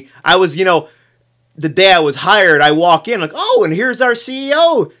company, I was, the day I was hired, I walk in like, oh, and here's our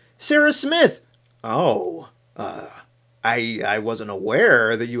CEO, Sarah Smith. Oh, I wasn't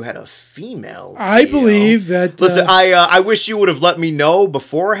aware that you had a female CEO. I believe that. Listen, I wish you would have let me know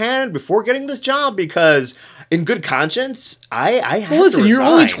beforehand, before getting this job, because in good conscience, I have to resign. You're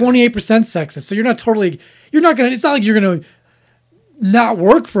only 28% sexist, so you're not gonna. It's not like you're gonna not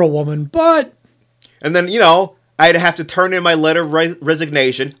work for a woman, but. And then I'd have to turn in my letter of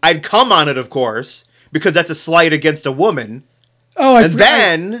resignation. I'd come on it, of course, because that's a slight against a woman. Oh, I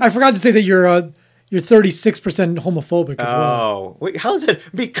forgot to say that you're 36% homophobic as well. Oh, wait, how is it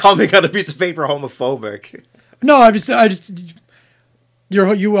becoming on a piece of paper homophobic? No, you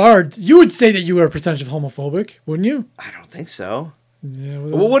would say that you are a percentage of homophobic, wouldn't you? I don't think so. Yeah.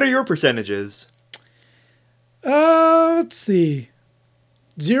 Well, what are your percentages? Let's see.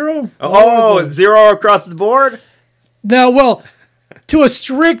 0? Oh, 0 across the board? Now, well, to a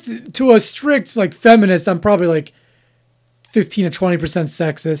strict like feminist, I'm probably like 15 to 20%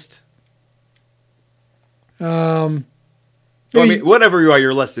 sexist. Well, I mean, whatever you are,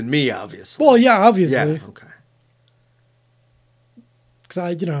 you're less than me, obviously. Well, yeah, obviously. Yeah, okay.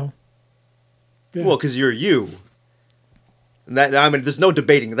 Because Yeah. Well, because you're you. And there's no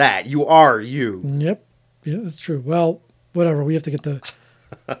debating that. You are you. Yep. Yeah, that's true. Well, whatever. We have to get the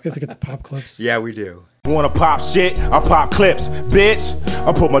pop clips. Yeah, we do. Wanna pop shit? I pop clips, bitch.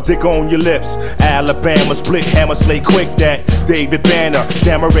 I put my dick on your lips. Alabama split hammer slay quick that David Banner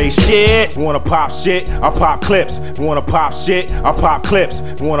Damaray shit. Wanna pop shit? I pop clips. Wanna pop shit? I pop clips.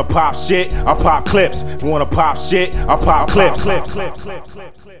 Wanna pop shit? I pop clips. Wanna pop shit? I pop clips.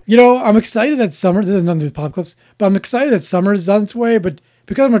 I'm excited that summer. This has nothing to do with pop clips, but I'm excited that summer is on its way. But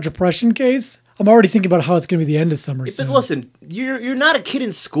because I'm a depression case, I'm already thinking about how it's going to be the end of summer. But listen, you're not a kid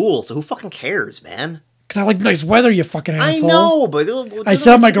in school, so who fucking cares, man? Because I like nice weather, you fucking asshole. I know, but I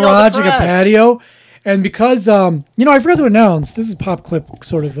set up my garage like a patio, and because I forgot to announce, this is pop clip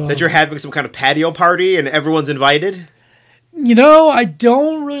sort of that you're having some kind of patio party and everyone's invited. I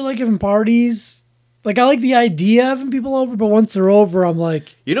don't really like having parties. Like, I like the idea of having people over, but once they're over, I'm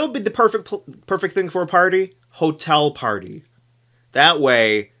like, it'd be the perfect thing for a party? Hotel party. That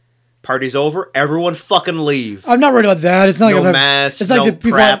way, party's over, everyone fucking leave. I'm not worried about that. It's not no like mess, it's like no the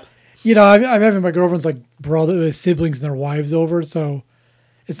people. prep. I'm having my girlfriend's like siblings and their wives over, so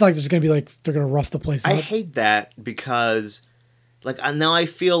it's not like there's gonna be like they're gonna rough the place up. I hate that because, like, now I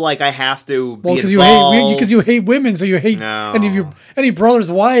feel like I have to be because involved. you hate women, so you hate any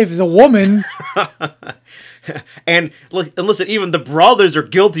brother's wife is a woman. And listen, even the brothers are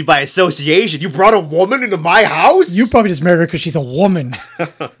guilty by association. You brought a woman into my house? You probably just married her because she's a woman.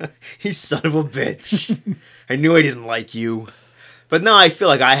 You son of a bitch. I knew I didn't like you. But now I feel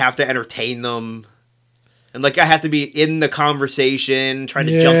like I have to entertain them. And like I have to be in the conversation, trying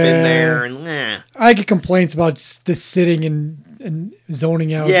to jump in there. And I get complaints about the sitting and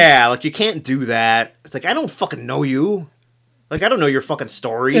zoning out. Yeah, like you can't do that. It's like, I don't fucking know you. Like, I don't know your fucking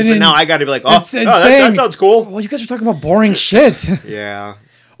stories, but now I got to be like, that sounds cool. Well, you guys are talking about boring shit. Yeah.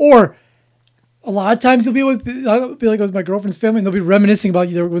 Or a lot of times I'll be like with my girlfriend's family, and they'll be reminiscing about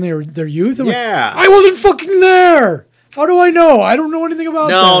when they were their youth. I'm like, I wasn't fucking there. How do I know? I don't know anything about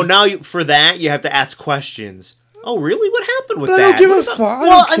that. No, now for that, you have to ask questions. Oh, really? What happened with that? I don't give a fuck.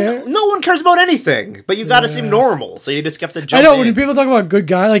 Well, I don't care. No one cares about anything, but you got to seem normal, so you just have to jump in. I know, when people talk about good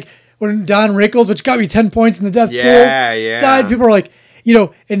guy, like when Don Rickles, which got me 10 points in the death pool, died, people are like,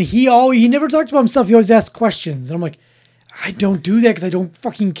 and he never talked about himself. He always asked questions. And I'm like, I don't do that because I don't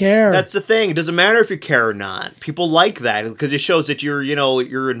fucking care. That's the thing. It doesn't matter if you care or not. People like that because it shows that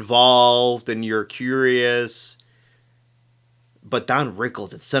you're involved and you're curious. But Don Rickles,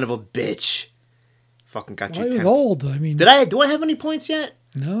 that son of a bitch, fucking got you. He was old. I mean, do I have any points yet?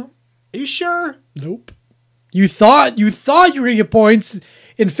 No. Are you sure? Nope. You thought you were gonna get points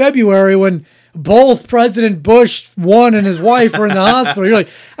in February when both President Bush 1 and his wife were in the hospital. You're like,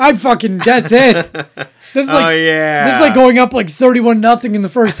 that's it. This is like going up like 31-0 in the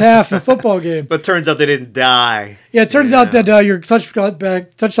first half of a football game. But turns out they didn't die. Yeah, it turns out that your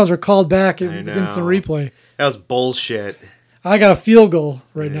touchdowns were called back in instant replay. That was bullshit. I got a field goal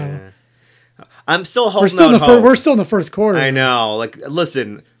right now. I'm still holding out hope. We're still in the first quarter. I know. Like,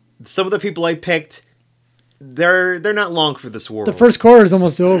 listen, some of the people I picked, they're not long for this world. The first quarter is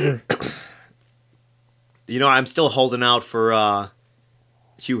almost over. I'm still holding out for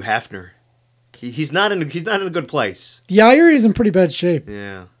Hugh Hefner. He's not in a good place. The IRA is in pretty bad shape.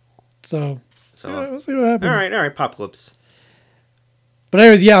 Yeah. So we'll see what happens. All right, pop clips. But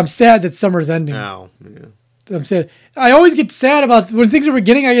anyways, yeah, I'm sad that summer's ending. Oh, yeah. I'm sad. I always get sad about when things are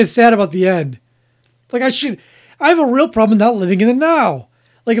beginning. I get sad about the end. Like I have a real problem not living in the now.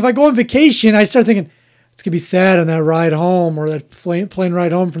 Like if I go on vacation, I start thinking it's gonna be sad on that ride home or that plane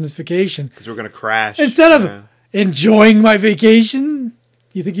ride home from this vacation because we're gonna crash instead of enjoying my vacation.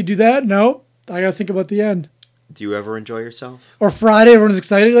 You think you do that? No, I gotta think about the end. Do you ever enjoy yourself? Or Friday, everyone's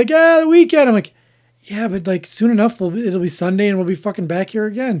excited, like the weekend. I'm like, yeah, but like soon enough, it'll be Sunday and we'll be fucking back here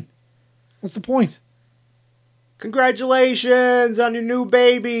again. What's the point? Congratulations on your new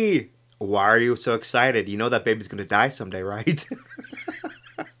baby. Why are you so excited? You know that baby's going to die someday, right?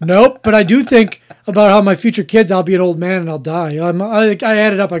 Nope, but I do think about how my future kids, I'll be an old man and I'll die. I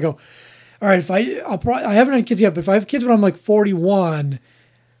add it up. I go, all right, I haven't had kids yet, but if I have kids when I'm like 41.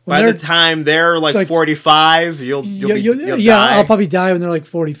 By the time they're like 45, you'll die. I'll probably die when they're like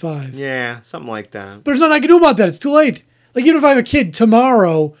 45. Yeah, something like that. But there's nothing I can do about that. It's too late. Like even if I have a kid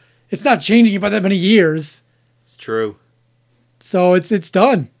tomorrow, it's not changing by that many years. It's true. So it's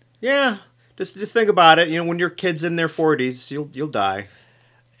done. Yeah, just think about it. You know, when your kid's in their 40s, you'll die.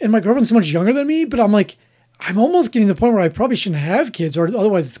 And my girlfriend's so much younger than me, but I'm like, I'm almost getting to the point where I probably shouldn't have kids, or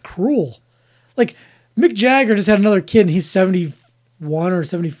otherwise it's cruel. Like Mick Jagger just had another kid, and he's 71 or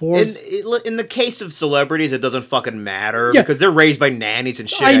 74. In the case of celebrities, it doesn't fucking matter because they're raised by nannies and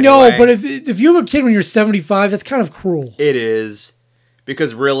shit. I know, but if you have a kid when you're 75, that's kind of cruel. It is,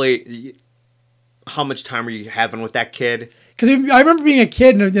 because really, how much time are you having with that kid? Because I remember being a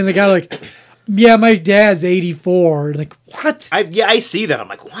kid and the guy like, yeah, my dad's 84. Like, what? I see that. I'm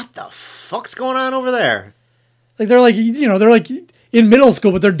like, what the fuck's going on over there? Like, they're like in middle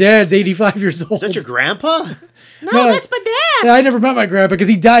school, but their dad's 85 years old. Is that your grandpa? No, that's my dad. I never met my grandpa because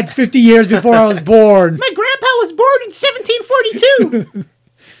he died 50 years before I was born. My grandpa was born in 1742.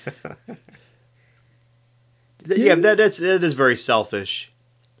 Yeah, that is very selfish.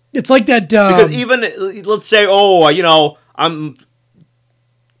 It's like that. Because even, let's say,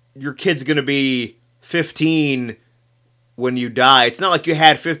 your kid's going to be 15 when you die. It's not like you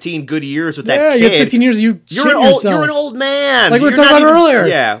had 15 good years with that kid. Yeah, you have 15 years, you're an old man. Like we were talking about earlier.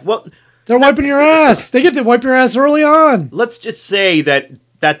 Yeah, well... They're wiping your ass. They get to wipe your ass early on. Let's just say that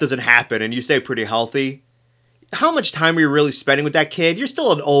doesn't happen and you stay pretty healthy. How much time are you really spending with that kid? You're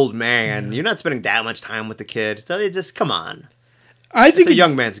still an old man. Yeah. You're not spending that much time with the kid. So just, come on. I think it's a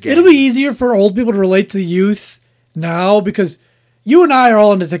young man's game. It'll be easier for old people to relate to the youth now because you and I are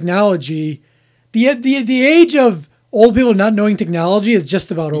all into technology. The age of old people not knowing technology is just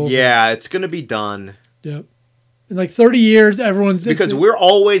about over. Yeah, it's going to be done. Yep. In like 30 years, because we're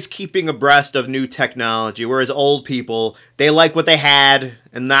always keeping abreast of new technology, whereas old people, they like what they had,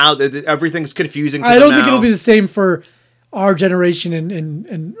 and now everything's confusing to them. I don't think it'll be the same for our generation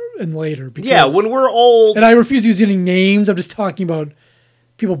and later. Because, when we're old... And I refuse to use any names. I'm just talking about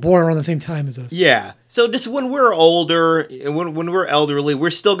people born around the same time as us. Yeah. So just when we're older, and when we're elderly,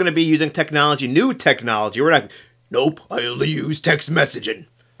 we're still going to be using technology, new technology. We're not... Nope, I only use text messaging.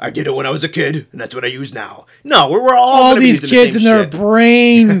 I did it when I was a kid, and that's what I use now. No, we're all these kids in their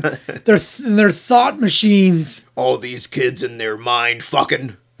brain, their thought machines. All these kids in their mind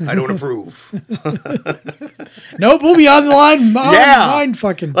fucking. I don't approve. Nope, we'll be on the line. Mind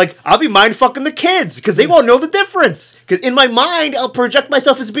fucking. Like, I'll be mind fucking the kids because they won't know the difference. Because in my mind, I'll project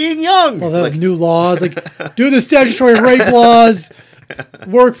myself as being young. Well, they'll have new laws, like do the statutory rape laws,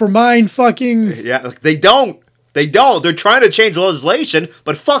 work for mind fucking. Yeah, they don't. They don't. They're trying to change legislation,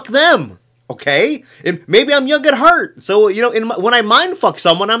 but fuck them. Okay? And maybe I'm young at heart. So, when I mind fuck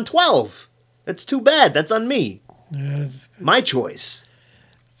someone, I'm 12. That's too bad. That's on me. Yeah, my choice.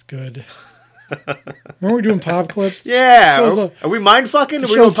 It's good. Remember we doing pop clips? Yeah. Are we mind fucking or are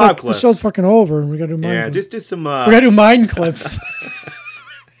we doing pop clips? The show's fucking over and we gotta do mind clips. Just do some... We gotta do mind clips.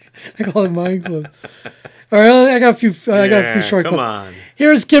 I call it mind clip. All right, I got a few short clips. Come on.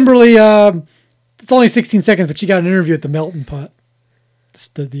 Here's Kimberly... It's only 16 seconds, but she got an interview at the Melting Pot,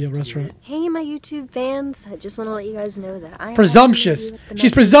 the restaurant. Hey, my YouTube fans. I just want to let you guys know that I presumptuous.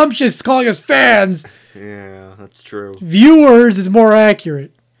 She's presumptuous calling us fans. Yeah, that's true. Viewers is more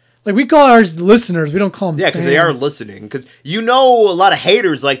accurate. Like, we call ours listeners. We don't call them fans. Yeah, because they are listening. Because a lot of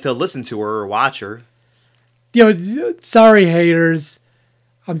haters like to listen to her or watch her. Sorry, haters.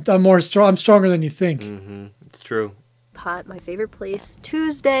 I'm stronger than you think. Mm-hmm. It's true. Pot, my favorite place.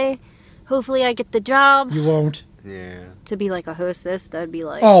 Tuesday. Hopefully I get the job. You won't. Yeah. To be like a hostess, that would be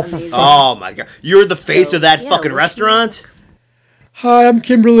like amazing. Oh my god. You're the face of that fucking restaurant? Hi, I'm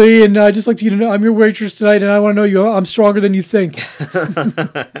Kimberly, and I'd just like to know I'm your waitress tonight, and I want to know I'm stronger than you think.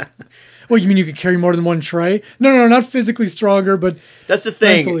 Well, you mean you could carry more than one tray? No, not physically stronger, but that's the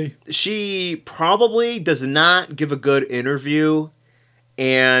thing. Mentally. She probably does not give a good interview,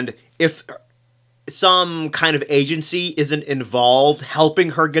 and if some kind of agency isn't involved helping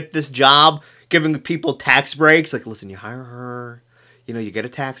her get this job, giving people tax breaks, like, listen, you hire her, you get a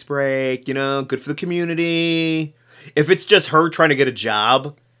tax break, good for the community. If it's just her trying to get a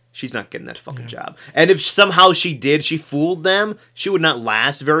job, she's not getting that fucking job. And if somehow she fooled them, she would not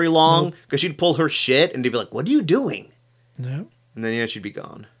last very long, because she'd pull her shit and they'd be like, what are you doing? No. And then, she'd be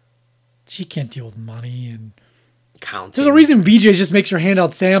gone. She can't deal with money and counting. There's a reason BJ just makes her hand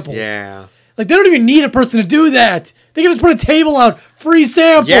out samples. Yeah. Like, they don't even need a person to do that. They can just put a table out, free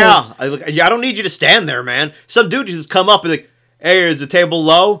samples. Yeah. I don't need you to stand there, man. Some dude just come up and like, hey, is the table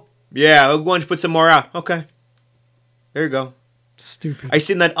low? Yeah, why don't you put some more out? Okay. There you go. Stupid. I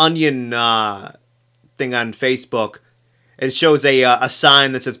seen that Onion thing on Facebook. It shows a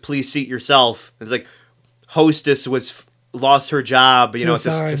sign that says, please seat yourself. It's like, hostess lost her job,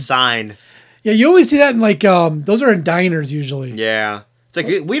 to sign. Yeah, you only see that in, like, those are in diners usually. Yeah. It's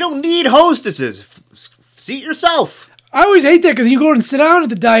like, we don't need hostesses. Seat yourself. I always hate that because you go and sit down at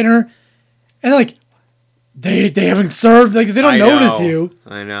the diner and, like, they haven't served. Like, they don't notice you.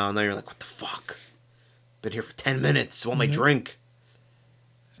 I know. And then you're like, what the fuck? Been here for 10 minutes. Want my drink.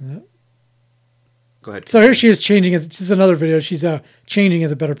 Yeah. Go ahead. So here she is changing. This is another video. She's changing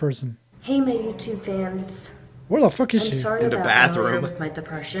as a better person. Hey, my YouTube fans. Where the fuck is I'm she? sorry In the about bathroom. earlier with my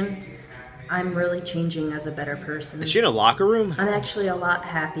depression. I'm really changing as a better person. Is she in a locker room? I'm actually a lot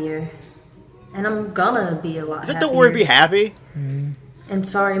happier. And I'm gonna be a lot happier. Is it happier. the word be happy? And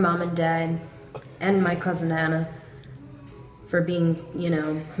sorry, Mom and Dad, and my cousin Anna, for being,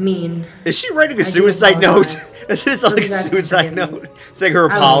 mean. Is she writing a suicide note? This is like a suicide note. It's like her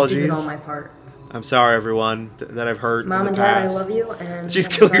apologies. I was on my part. I'm sorry, everyone, that I've hurt Mom in the and past. Dad, I love you, and She's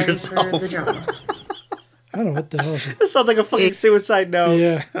I'm killing sorry herself. for the drama. I don't know what the hell. This sounds like a fucking suicide note.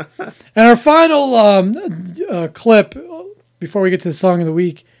 Yeah. And our final clip, before we get to the song of the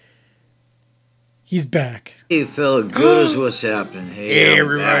week, he's back. Hey, fellas, good as what's happening. Hey,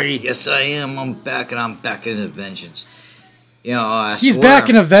 everybody. Back. Yes, I am. I'm back, and I'm back in a vengeance. I He's swear. back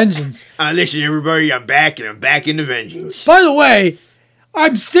in a vengeance. Listen, everybody, I'm back, and I'm back in the vengeance. By the way,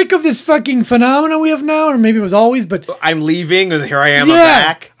 I'm sick of this fucking phenomenon we have now, or maybe it was always, but... I'm leaving, and here I am, yeah, I'm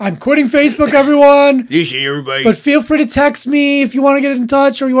back. I'm quitting Facebook, everyone. Listen, everybody. But feel free to text me if you want to get in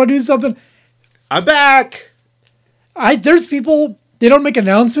touch or you want to do something. I'm back. There's people, they don't make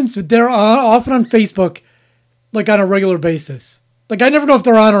announcements, but they're often on Facebook, like on a regular basis. Like, I never know if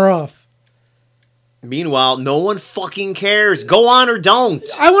they're on or off. Meanwhile, no one fucking cares. Go on or don't.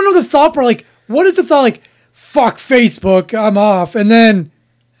 I want to know the thought, but like, what is the thought? Like, fuck Facebook, I'm off. And then,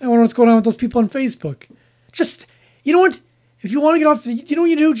 I wonder what's going on with those people on Facebook. Just, you know what? If you want to get off, you know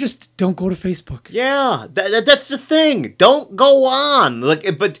what you do? Just don't go to Facebook. Yeah, that's the thing. Don't go on.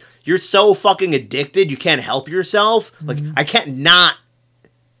 Like, but you're so fucking addicted, you can't help yourself. Like, I can't not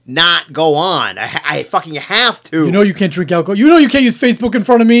go on. I fucking have to. You know you can't drink alcohol. You know you can't use Facebook in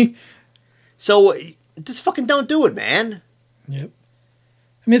front of me. So, just fucking don't do it, man. Yep.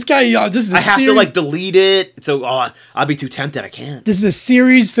 I mean, this guy, this is the I have series, to, like, delete it. So, I'll be too tempted. I can't. This is the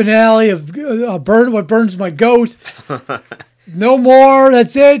series finale of What Burns My Goat. No more.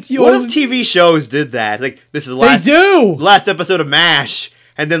 That's it. What if TV shows did that? Like, this is the last episode of MASH.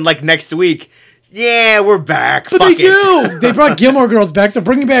 And then, like, next week, yeah, we're back. But Fuck they do. They brought Gilmore Girls back. They're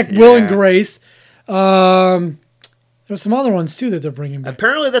bringing back Will and Grace. There's some other ones, too, that they're bringing back.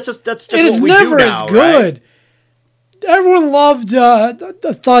 Apparently, that's just and what it's we never do now, as good. Right? Everyone loved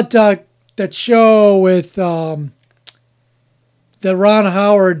that show with that Ron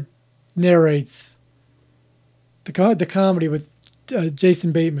Howard narrates. The comedy with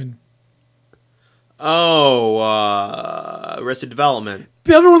Jason Bateman. Oh, Arrested Development.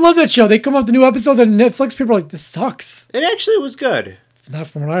 Everyone loved that show. They come up with the new episodes on Netflix. People are like, this sucks. It actually was good. Not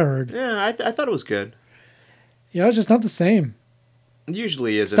from what I heard. Yeah, I thought it was good. Yeah, it's just not the same. It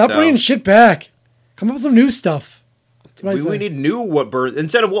usually isn't. Stop bringing shit back. Come up with some new stuff. We need new what burns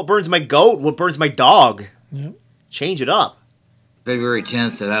instead of what burns my goat. What burns my dog? Yep. Change it up. February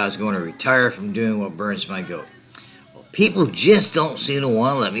 10th that I was going to retire from doing what burns my goat. Well, people just don't seem to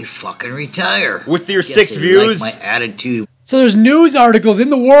want to let me fucking retire. With your Guess 6 they views? like my attitude. So there's news articles in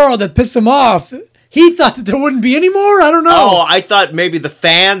the world that piss him off. He thought that there wouldn't be any more? I don't know. Oh, I thought maybe the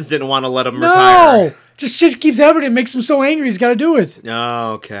fans didn't want to let him retire. No! Just shit keeps happening. It makes him so angry he's got to do it.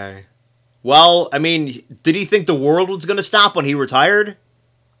 Oh, okay. Well, I mean, did he think the world was going to stop when he retired?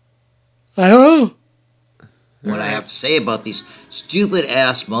 I don't know. What I have to say about these stupid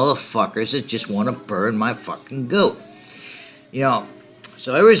ass motherfuckers that just want to burn my fucking goat.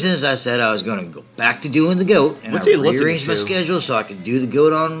 So ever since I said I was going to go back to doing the goat, and What's I he listening rearranged my to? schedule so I could do the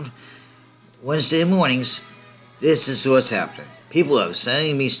goat on Wednesday mornings, this is what's happening. People are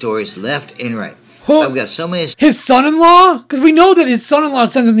sending me stories left and right. I've got so many. His son-in-law? Because we know that his son-in-law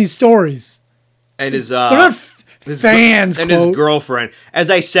sends him these stories. And his They're not fans, and quote. his girlfriend. As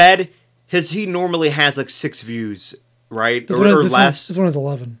I said, he normally has like 6 views, right, This or one, less. This one is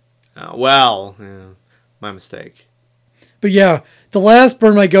 11. Well, my mistake. But yeah, the last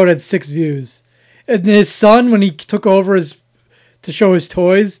Burn My Goat had 6 views. And his son, when he took over to show his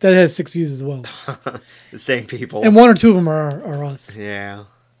toys, that has 6 views as well. The same people. And 1 or 2 of them are us. Yeah.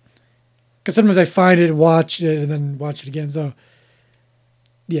 Because sometimes I find it and watch it and then watch it again. So,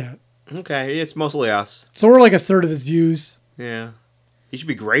 yeah. Okay, it's mostly us. So we're like a third of his views. Yeah. You should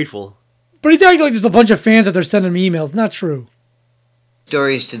be grateful. But he's acting like there's a bunch of fans that they're sending me emails. Not true.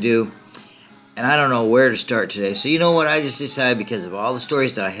 Stories to do, and I don't know where to start today. So you know what? I just decided, because of all the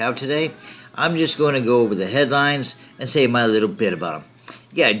stories that I have today, I'm just going to go over the headlines and say my little bit about them.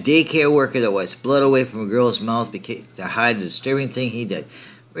 You got a daycare worker that wipes blood away from a girl's mouth to hide the disturbing thing he did.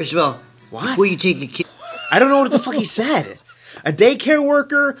 First of all, What? before you take your kid... I don't know what the fuck he said. A daycare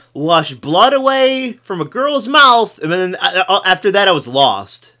worker lushed blood away from a girl's mouth, and then after that I was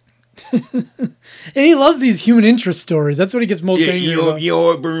lost. And he loves these human interest stories. That's what he gets most angry about. You know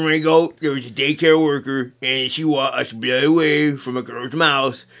what, Burn My Goat? There was a daycare worker, and she washed blood away from a girl's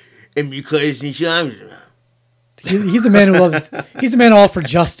mouth, and because she loves her. He's the man who loves... He's the man all for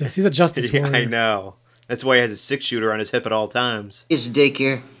justice. He's a justice Yeah, warrior. I know. That's why he has a 6-shooter on his hip at all times. Kids to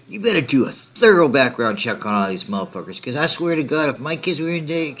daycare, you better do a thorough background check on all these motherfuckers. Because I swear to God, if my kids were in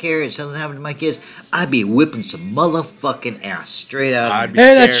daycare and something happened to my kids, I'd be whipping some motherfucking ass straight out I'd of be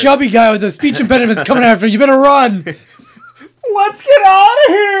Hey, that scared. chubby guy with the speech impediment is coming after you. You better run. Let's get out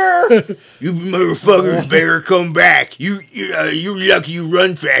of here! You motherfuckers better come back. You're lucky you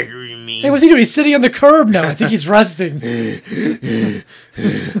run faster than me. Hey, what's he doing? He's sitting on the curb now. I think he's resting.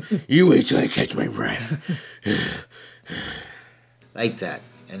 You wait till I catch my breath. like that.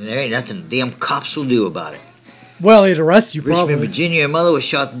 And there ain't nothing the damn cops will do about it. Well, he'd arrest you, Richmond, probably. Virginia, a mother was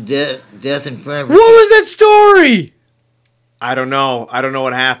shot to death in front of her. What was that story? I don't know. I don't know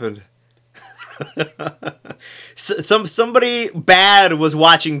what happened. Somebody bad was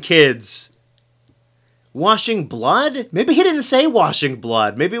watching kids. Washing blood? Maybe he didn't say washing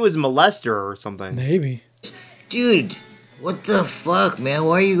blood. Maybe it was molester or something. Maybe. Dude, what the fuck, man?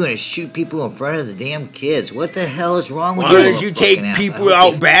 Why are you going to shoot people in front of the damn kids? What the hell is wrong with Why you? don't you take people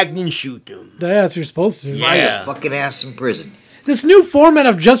out back and shoot them? That's what you're supposed to do. Fry Yeah. your fucking ass in prison. This new format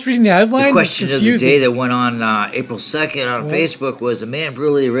of just reading the headlines The question is of the confusing. day that went on April 2nd on Facebook was: a man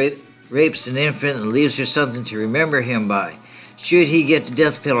brutally rapes an infant and leaves her something to remember him by. Should he get the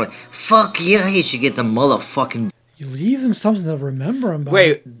death penalty? Fuck yeah, he should get the motherfucking... You leave them something to remember him by.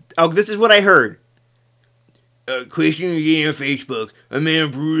 Wait, this is what I heard. Question of the day on Facebook. A man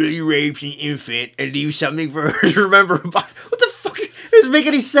brutally rapes an infant and leaves something for her to remember him by. What the fuck? It doesn't make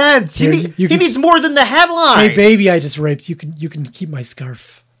any sense. Here, He needs more than the headline. Hey, baby, I just raped. You can keep my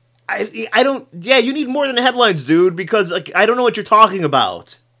scarf. I don't... Yeah, you need more than the headlines, dude, because like I don't know what you're talking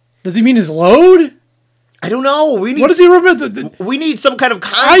about. Does he mean his load? I don't know. What does he remember? We need some kind of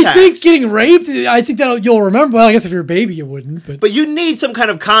context. I think getting raped, I think that you'll remember. Well, I guess if you're a baby, you wouldn't. But you need some kind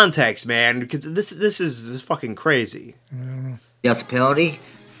of context, man, because this is fucking crazy. Death penalty?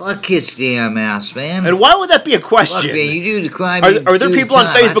 Fuck his damn ass, man. And why would that be a question? Fuck, man, you do the crime. Are there people on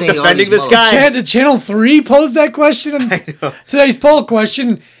Facebook defending this guy? Did Channel 3 pose that question? Today's poll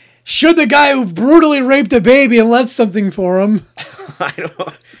question: should the guy who brutally raped a baby and left something for him I don't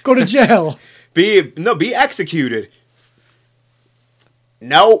know. go to jail? Be executed.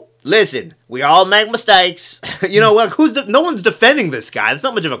 No, listen, we all make mistakes. Like no one's defending this guy. That's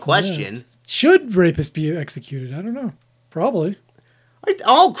not much of a question. Yeah. Should rapists be executed? I don't know. Probably.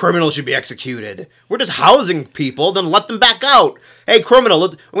 All criminals should be executed. We're just housing people, then let them back out. Hey, criminal,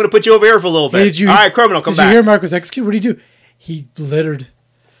 I'm going to put you over here for a little bit. Hey, all right, criminal, come back. Did you hear Mark was executed? What did he do? He littered.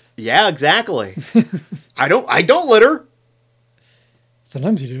 Yeah, exactly. I don't litter.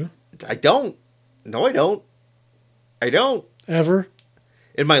 Sometimes you do. I don't. No, I don't. I don't. Ever?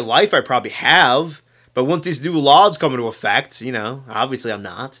 In my life, I probably have. But once these new laws come into effect, obviously I'm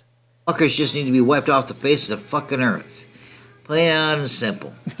not. Fuckers just need to be wiped off the face of the fucking earth. Plain out and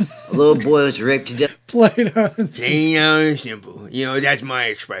simple. A little boy was raped to death. Plain out and simple. Plain out and simple. That's my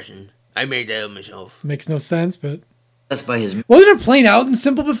expression. I made that up myself. Makes no sense, but... That's by his... Wasn't it plain out and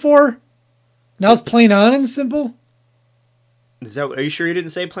simple before? Now it's plain on and simple? Are you sure he didn't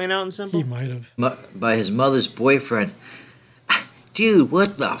say plain out and simple? He might have. By his mother's boyfriend. Dude,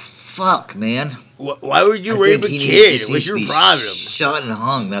 what the Fuck, man. Why would you I rape think a he kid? just What's needs to your be problem? Shot and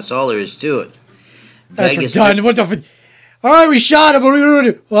hung. That's all there is to it. That's Guy gets done. What the? All right, we shot him. What are we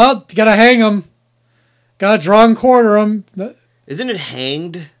gonna do? Well, you gotta hang him. Gotta draw and quarter him. Isn't it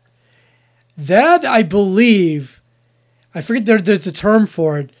hanged? That I believe. I forget there's a term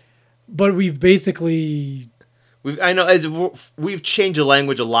for it, but we've basically. We've changed the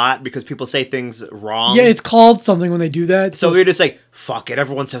language a lot because people say things wrong. Yeah, it's called something when they do that. So we're just like, fuck it.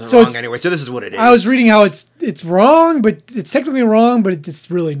 Everyone says it So wrong it's- anyway. So this is what it is. I was reading how it's wrong, but it's technically wrong, but it's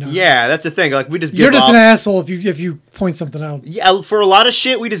really not. Yeah, that's the thing. Like we just give You're just up. an asshole if you point something out. Yeah, for a lot of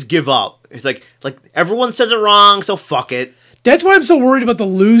shit, we just give up. It's like everyone says it wrong, so fuck it. That's why I'm so worried about the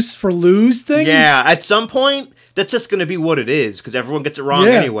loose for lose thing. Yeah, at some point, that's just gonna be what it is because everyone gets it wrong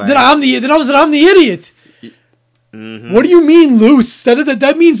anyway. Then all of a sudden I'm the idiot. Mm-hmm. What do you mean loose?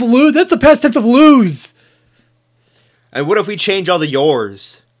 That means lose. That's the past tense of lose. And what if we change all the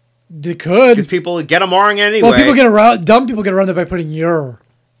yours? They could. Because people get them wrong anyway. Well, people get around. Dumb people get around that by putting your,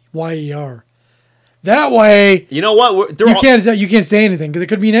 Y-E-R. That way, You know what? you can't say anything because it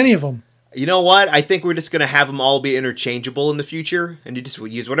could mean any of them. You know what? I think we're just gonna have them all be interchangeable in the future, and you just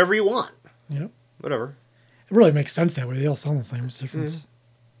use whatever you want. Yep. Whatever. It really makes sense that way. They all sound the same. It's the difference.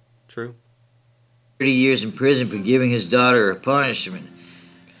 True. 30 years in prison for giving his daughter a punishment.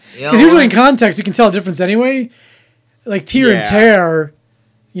 You know Because usually in what? context, you can tell a difference anyway. Like tear and tear,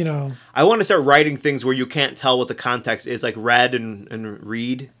 you know. I want to start writing things where you can't tell what the context is, like read and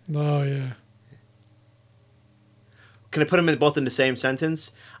read. Oh yeah. Can I put them both in the same sentence?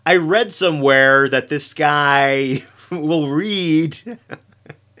 I read somewhere that this guy will read.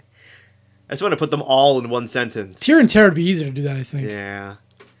 I just want to put them all in one sentence. Tear and tear would be easier to do that, I think. Yeah.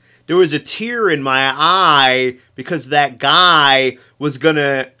 There was a tear in my eye because that guy was going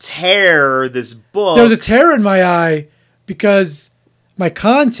to tear this book. There was a tear in my eye because my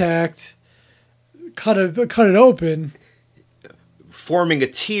contact cut it open. Forming a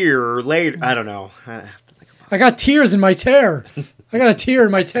tear later. I don't know. I have to think about I got tears in my tear. I got a tear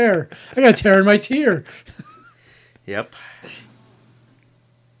in my tear. I got a tear in my tear. it. Yep.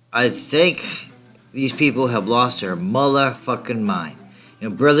 I think these people have lost their motherfucking mind. You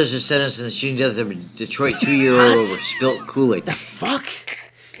know, brothers are sentenced in the shooting death of a Detroit 2-year-old over spilt Kool-Aid. Fuck.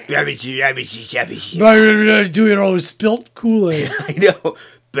 Do it all spilt Kool-Aid. I know.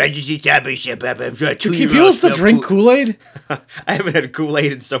 Do people still drink Kool-Aid? I haven't had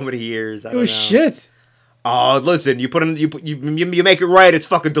Kool-Aid in so many years. I It don't was know. shit. Oh, listen, you put in you make it right. It's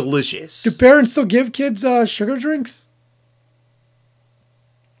fucking delicious. Do parents still give kids sugar drinks?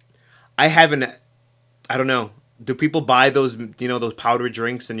 I haven't. I don't know. Do people buy those? Those powdered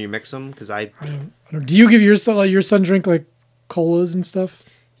drinks and you mix them? Because I don't. Do you give your son drink like colas and stuff?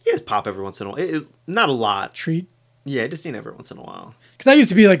 just pop every once in a while. Not a lot. Treat. Yeah, just need every once in a while. Because that used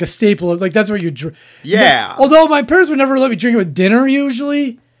to be like a staple of like that's what you drink. Yeah. Although my parents would never let me drink it with dinner.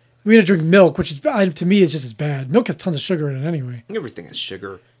 Usually, we had to drink milk, which is to me is just as bad. Milk has tons of sugar in it anyway. Everything has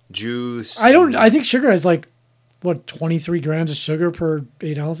sugar, juice. I think sugar has like 23 grams of sugar per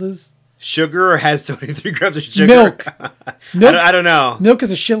 8 ounces. Sugar has 23 grams of sugar. Milk. I don't know. Milk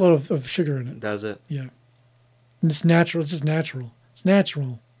has a shitload of sugar in it. Does it? Yeah. And it's natural. It's just natural. It's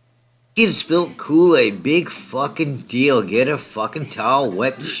natural. Kids spilled Kool-Aid. Big fucking deal. Get a fucking towel,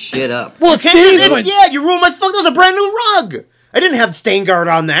 wet the shit up. Well, it stains. Yeah, you ruined my fuck. That was a brand new rug. I didn't have stain guard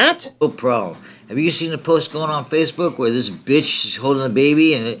on that. No problem. Have you seen the post going on Facebook where this bitch is holding a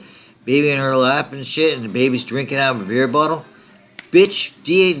baby and the baby in her lap and shit, and the baby's drinking out of a beer bottle? Bitch,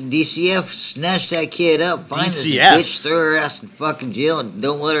 DCF, snatch that kid up, find this bitch, throw her ass in fucking jail, and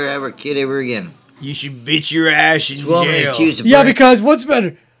don't let her have her kid ever again. You should bitch your ass in jail. Yeah, because what's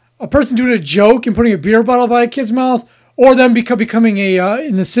better? A person doing a joke and putting a beer bottle by a kid's mouth, or them becoming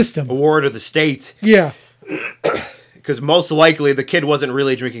in the system? A ward of the state. Yeah. Because most likely the kid wasn't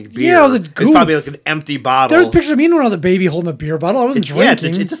really drinking beer. Yeah, it was a goof. It's probably like an empty bottle. There's pictures of me when I was a baby holding a beer bottle. I wasn't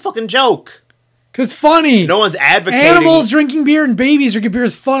drinking. Yeah, it's a fucking joke. Because it's funny. No one's advocating. Animals drinking beer and babies drinking beer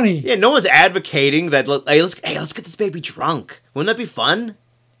is funny. Yeah, no one's advocating that, hey, let's get this baby drunk. Wouldn't that be fun?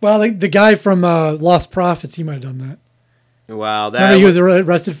 Well, the guy from Lost Prophets, he might have done that. Wow, Remember he was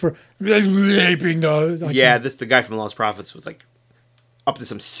arrested for raping the guy from Lost Prophets was like up to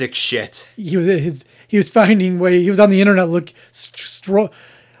some sick shit. He was finding way. He was on the internet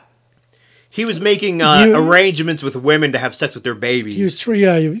He was making arrangements with women to have sex with their babies. He was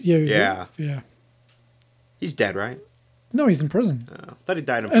yeah. He's dead, right? No, he's in prison. I thought he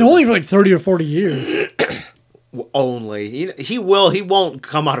died in And prison. only for like 30 or 40 years. Only. He won't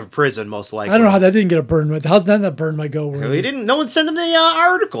come out of prison, most likely. I don't know how that didn't get a burn. How's that not burn my go? He didn't. No one sent him the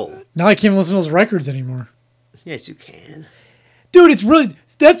article. Now I can't even listen to those records anymore. Yes, you can. Dude, it's really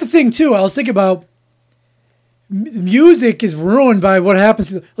that's the thing too. I was thinking about music is ruined by what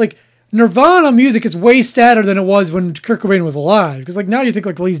happens to like Nirvana music is way sadder than it was when Kurt Cobain was alive. Because like now you think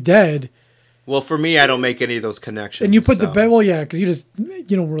like, well, he's dead. Well, for me, I don't make any of those connections. And you put well, yeah, because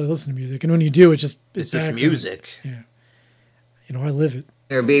you don't really listen to music, and when you do, it's just music. Yeah, I live it.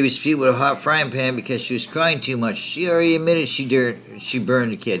 Her baby's feet with a hot frying pan because she was crying too much. She already admitted she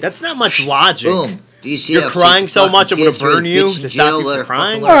burned the kid. That's not much logic. Boom. You're crying so much it would burn you to stop you from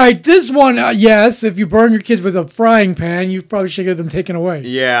crying? All right, this one, yes, if you burn your kids with a frying pan, you probably should get them taken away.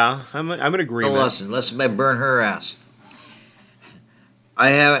 Yeah, I'm in agreement. Listen, by burn her ass.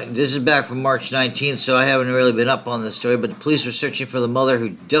 This is back from March 19th, so I haven't really been up on this story, but the police were searching for the mother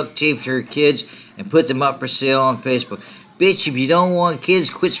who duct taped her kids and put them up for sale on Facebook. Bitch, if you don't want kids,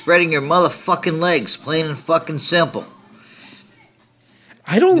 quit spreading your motherfucking legs. Plain and fucking simple.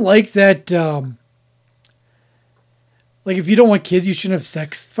 I don't like that, like, if you don't want kids, you shouldn't have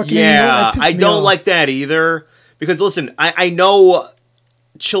sex. Fucking I don't like that either. Because, listen, I know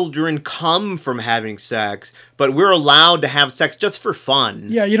children come from having sex, but we're allowed to have sex just for fun.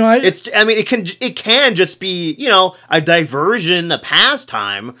 Yeah, it can just be, a diversion, a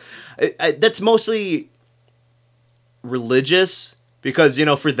pastime. That's mostly religious because,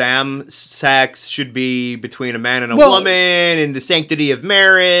 for them, sex should be between a man and a woman and the sanctity of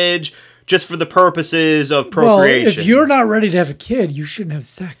marriage just for the purposes of procreation. Well, if you're not ready to have a kid, you shouldn't have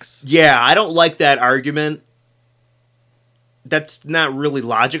sex. Yeah, I don't like that argument. That's not really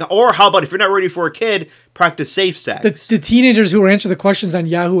logical. Or how about if you're not ready for a kid, practice safe sex? The teenagers who answer the questions on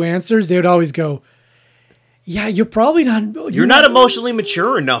Yahoo Answers, they would always go, yeah, you're probably not... You're not emotionally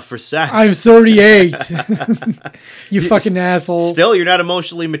mature enough for sex. I'm 38. You fucking asshole. Still, you're not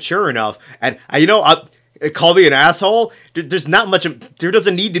emotionally mature enough. And, call me an asshole? There's not much... There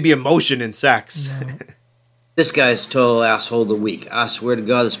doesn't need to be emotion in sex. No. This guy's total asshole of the week. I swear to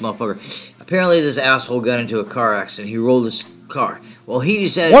God, this motherfucker. Apparently, this asshole got into a car accident. He rolled his car. Well, he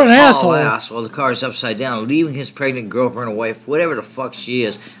decided what an asshole. asshole. The car is upside down, leaving his pregnant girlfriend or wife, whatever the fuck she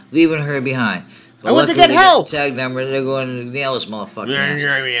is, leaving her behind. But I want to get help. Tag number, they're going to nail this motherfucker.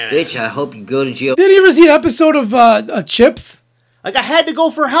 Bitch, I hope you go to jail. Did you ever see an episode of Chips? Like, I had to go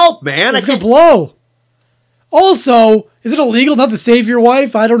for help, man. I could blow. Also, is it illegal not to save your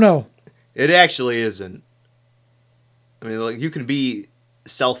wife? I don't know. It actually isn't. I mean, like, you can be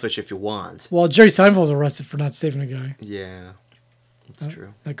selfish if you want. Well, Jerry Seinfeld was arrested for not saving a guy. Yeah, that's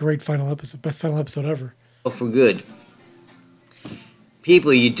true. That great final episode, best final episode ever. For good.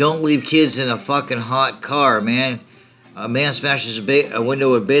 People, you don't leave kids in a fucking hot car, man. A man smashes a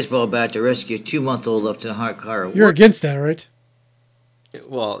window with a baseball bat to rescue a 2-month-old up to the hot car. You're against that, right?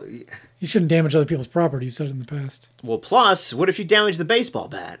 Well... You shouldn't damage other people's property. You said it in the past. Well, plus, what if you damage the baseball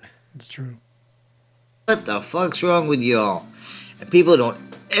bat? That's true. What the fuck's wrong with y'all? And people don't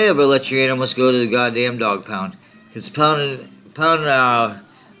ever let your animals go to the goddamn dog pound. It's pounding a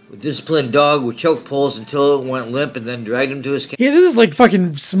disciplined dog with choke pulls until it went limp and then dragged him to his cage. Yeah, this is like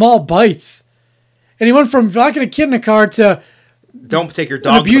fucking small bites. And he went from knocking a kid in a car to... Don't take your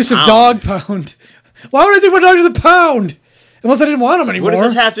dog an abusive to the dog pound. Why would I take my dog to the pound? Unless I didn't want him anymore. What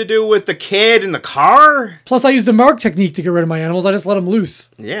does this have to do with the kid in the car? Plus, I used the mark technique to get rid of my animals. I just let them loose.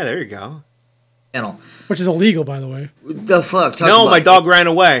 Yeah, there you go. Which is illegal, by the way. The fuck? My dog ran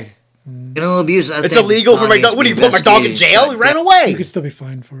away. Animal abuse. It's illegal for my dog. What do you put my dog in jail? He ran away. You could still be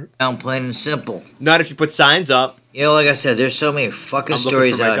fined for it. Down plain and simple. Not if you put signs up. Like I said, there's so many fucking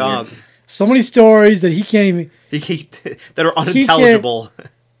stories out here. So many stories that he can't even... that are unintelligible.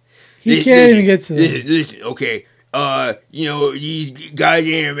 He can't even get to them. Listen, okay. These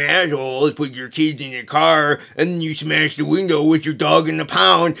goddamn assholes put your kids in your car, and then you smash the window with your dog in the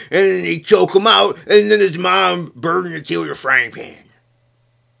pound, and then they choke him out, and then his mom burned the kid with a frying pan.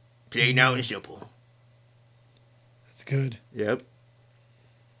 Plain out and simple. That's good. Yep.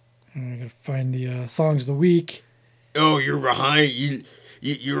 I gotta find the songs of the week. Oh, you're behind.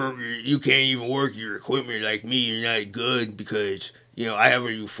 You can't even work your equipment like me. You're not good because I have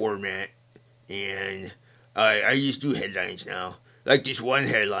a new format, and I just do headlines now. Like this one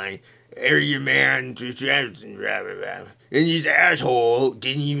headline, area man, and this asshole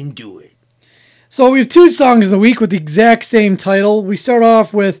didn't even do it. So we have 2 songs of the week with the exact same title. We start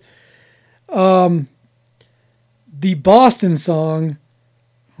off with the Boston song.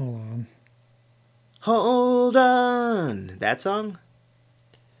 Hold on. That song?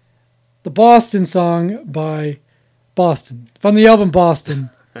 The Boston song by Boston. From the album Boston.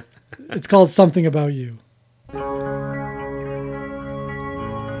 It's called Something About You. I'm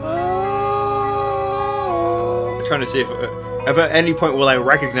trying to see if at any point will I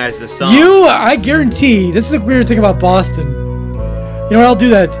recognize this song. I guarantee, this is the weird thing about Boston. You know what? I'll do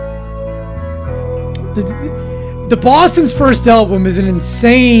that. The Boston's first album is an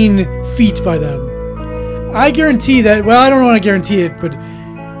insane feat by them. I guarantee that. Well, I don't want to guarantee it, but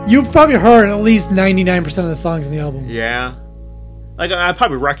you've probably heard at least 99% of the songs in the album. Yeah. Like, I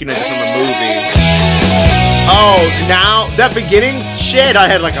probably recognize it from a movie. Oh, now, that beginning shit, I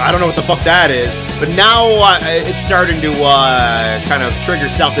had like, I don't know what the fuck that is. But now it's starting to kind of trigger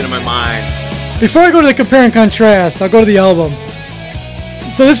something in my mind. Before I go to the compare and contrast, I'll go to the album.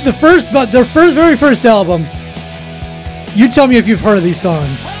 So this is their very first album. You tell me if you've heard of these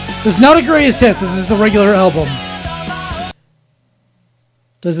songs. This is not a greatest hits. This is a regular album.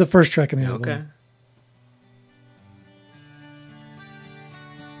 This is the first track in the album. Okay.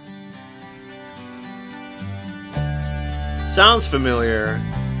 Sounds familiar.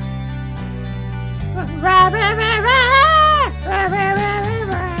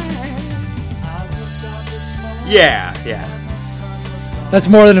 Yeah. That's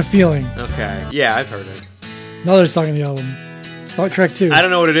More Than a Feeling. Okay. Yeah, I've heard it. Another song in the album. Song track 2. I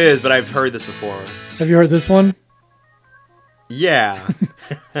don't know what it is, but I've heard this before. Have you heard this one? Yeah.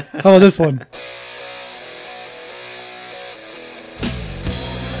 How about this one?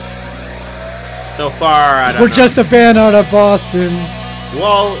 So far, I don't know. We're just a band out of Boston.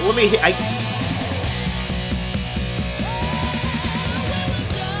 Well, let me...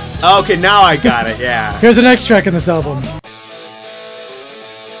 Okay, now I got it, yeah. Here's the next track in this album.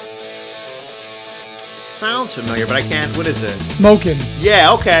 Sounds familiar, but I can't... What is it? Smokin'.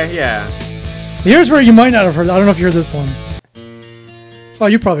 Yeah, okay, yeah. Here's where you might not have heard. I don't know if you heard this one. Oh,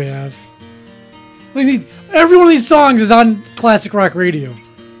 you probably have. Like every one of these songs is on classic rock radio.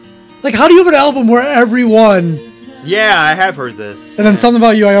 Like, how do you have an album where everyone... Yeah, I have heard this. And then Something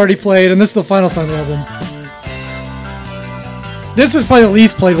About You I already played, and this is the final song of the album. This was probably the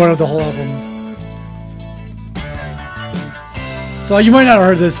least played one of the whole album. So you might not have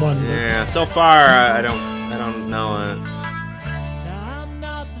heard this one. Yeah, so far I don't know it.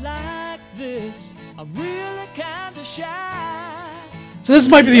 So this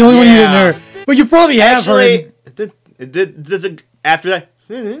might be the only one you didn't hear. But you probably have heard. Does it after that?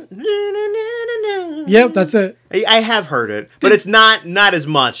 Yep, that's it. I have heard it, but it's not as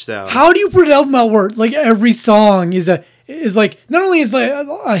much though. How do you put an album out where like every song is like not only is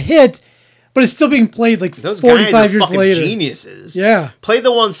a hit, but it's still being played like Those 45 guys are years fucking later? Geniuses. Yeah. Play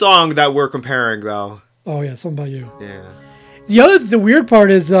the one song that we're comparing though. Oh yeah, Something About You. Yeah. The weird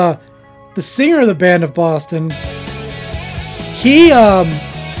part is the singer of the band of Boston. He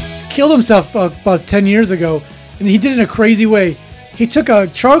killed himself about 10 years ago, and he did it in a crazy way. He took a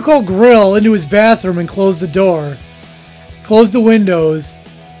charcoal grill into his bathroom and closed the door, closed the windows,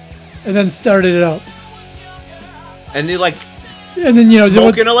 and then started it up. And you like, and then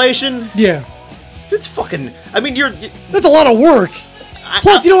smoke inhalation. Yeah, it's fucking. I mean, that's a lot of work.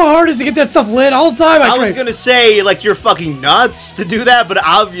 Plus, you know how hard it is to get that stuff lit all the time. I was gonna say like you're fucking nuts to do that, but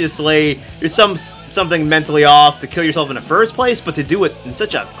obviously there's something mentally off to kill yourself in the first place. But to do it in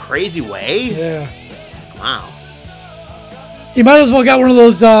such a crazy way, yeah, wow. You might as well got one of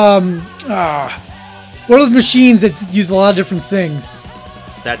those machines that use a lot of different things.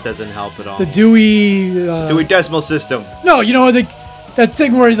 That doesn't help at all. The Dewey Decimal System. No, you know that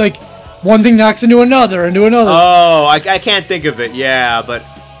thing where like one thing knocks into another. Oh, I can't think of it. Yeah, but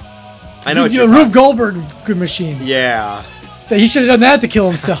I know it's a Rube Goldberg machine. Yeah. He should have done that to kill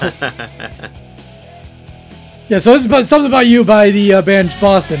himself. Yeah, so this is Something About You by the band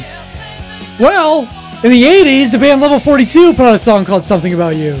Boston. Well, in the 80s, the band Level 42 put out a song called Something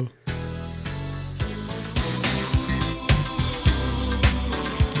About You.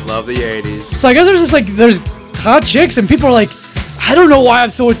 Love the 80s. So I guess there's hot chicks and people are like, I don't know why I'm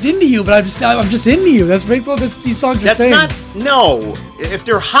so into you, but I'm just into you. That's basically what these songs are saying. No. If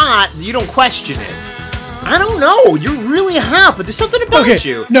they're hot, you don't question it. I don't know. You're really hot, but there's something about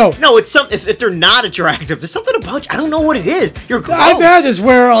you. No, it's if they're not attractive, there's something about you. I don't know what it is. You're gross. I've had this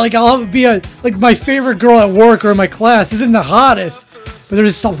where like I'll be my favorite girl at work or in my class isn't the hottest, but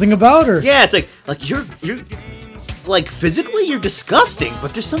there's something about her. Yeah, it's like you're like physically you're disgusting,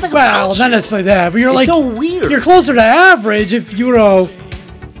 but there's something about you. Well, not necessarily that, but you're it's so weird. You're closer to average if you know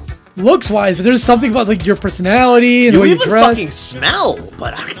looks wise, but there's something about like your personality and the way you dress. You even fucking smell,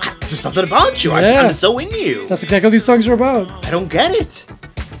 but there's something about you. Yeah. I'm so into you. That's exactly what these songs are about. I don't get it.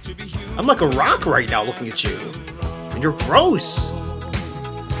 I'm like a rock right now looking at you, and you're gross.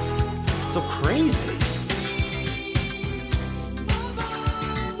 So crazy.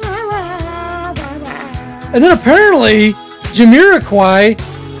 And then apparently,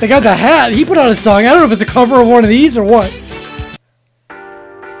 Jamiroquai, they got the hat. He put out a song. I don't know if it's a cover of one of these or what.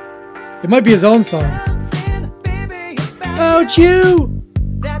 It might be his own song. Oh, about you.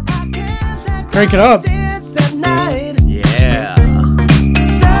 Crank it up. Yeah.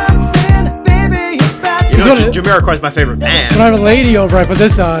 You know, Jamiroquai is my favorite band. When I have a lady over, I put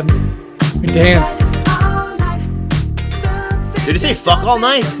this on. We dance. Did he say fuck all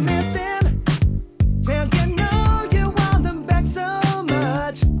night?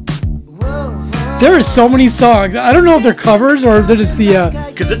 There are so many songs. I don't know if they're covers or if they're just the...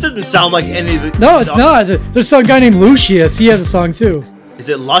 Because this doesn't sound like any of the... No, it's not. There's some guy named Lucius. He has a song, too. Is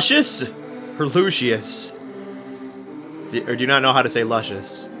it Luscious or Lucius? Or do you not know how to say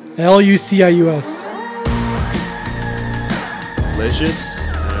luscious? Lucius. Licious?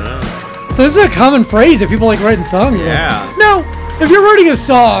 I don't know. So this is a common phrase that people like writing songs with. Yeah. Now, if you're writing a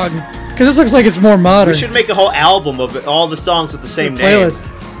song, because this looks like it's more modern. We should make a whole album of all the songs with the same name.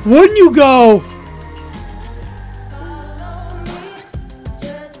 Wouldn't you go...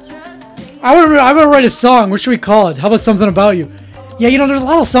 I'm gonna write a song. What should we call it? How about Something About You? Yeah, you know, there's a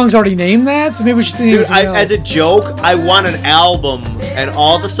lot of songs already named that, so maybe we should name it something else. As a joke, I want an album, and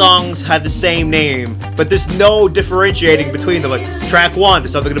all the songs have the same name, but there's no differentiating between them. Like, track 1,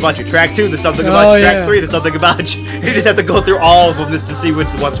 there's something about you. Track 2, there's something about you. Track 3, there's something about you. You just have to go through all of them just to see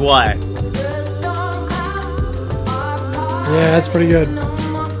what's what. Yeah, that's pretty good.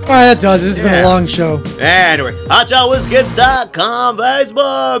 Alright, that does it. This has been a long show. Anyway, HotshotWizKids.com,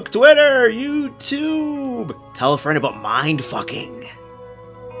 Facebook, Twitter, YouTube. Tell a friend about mind fucking.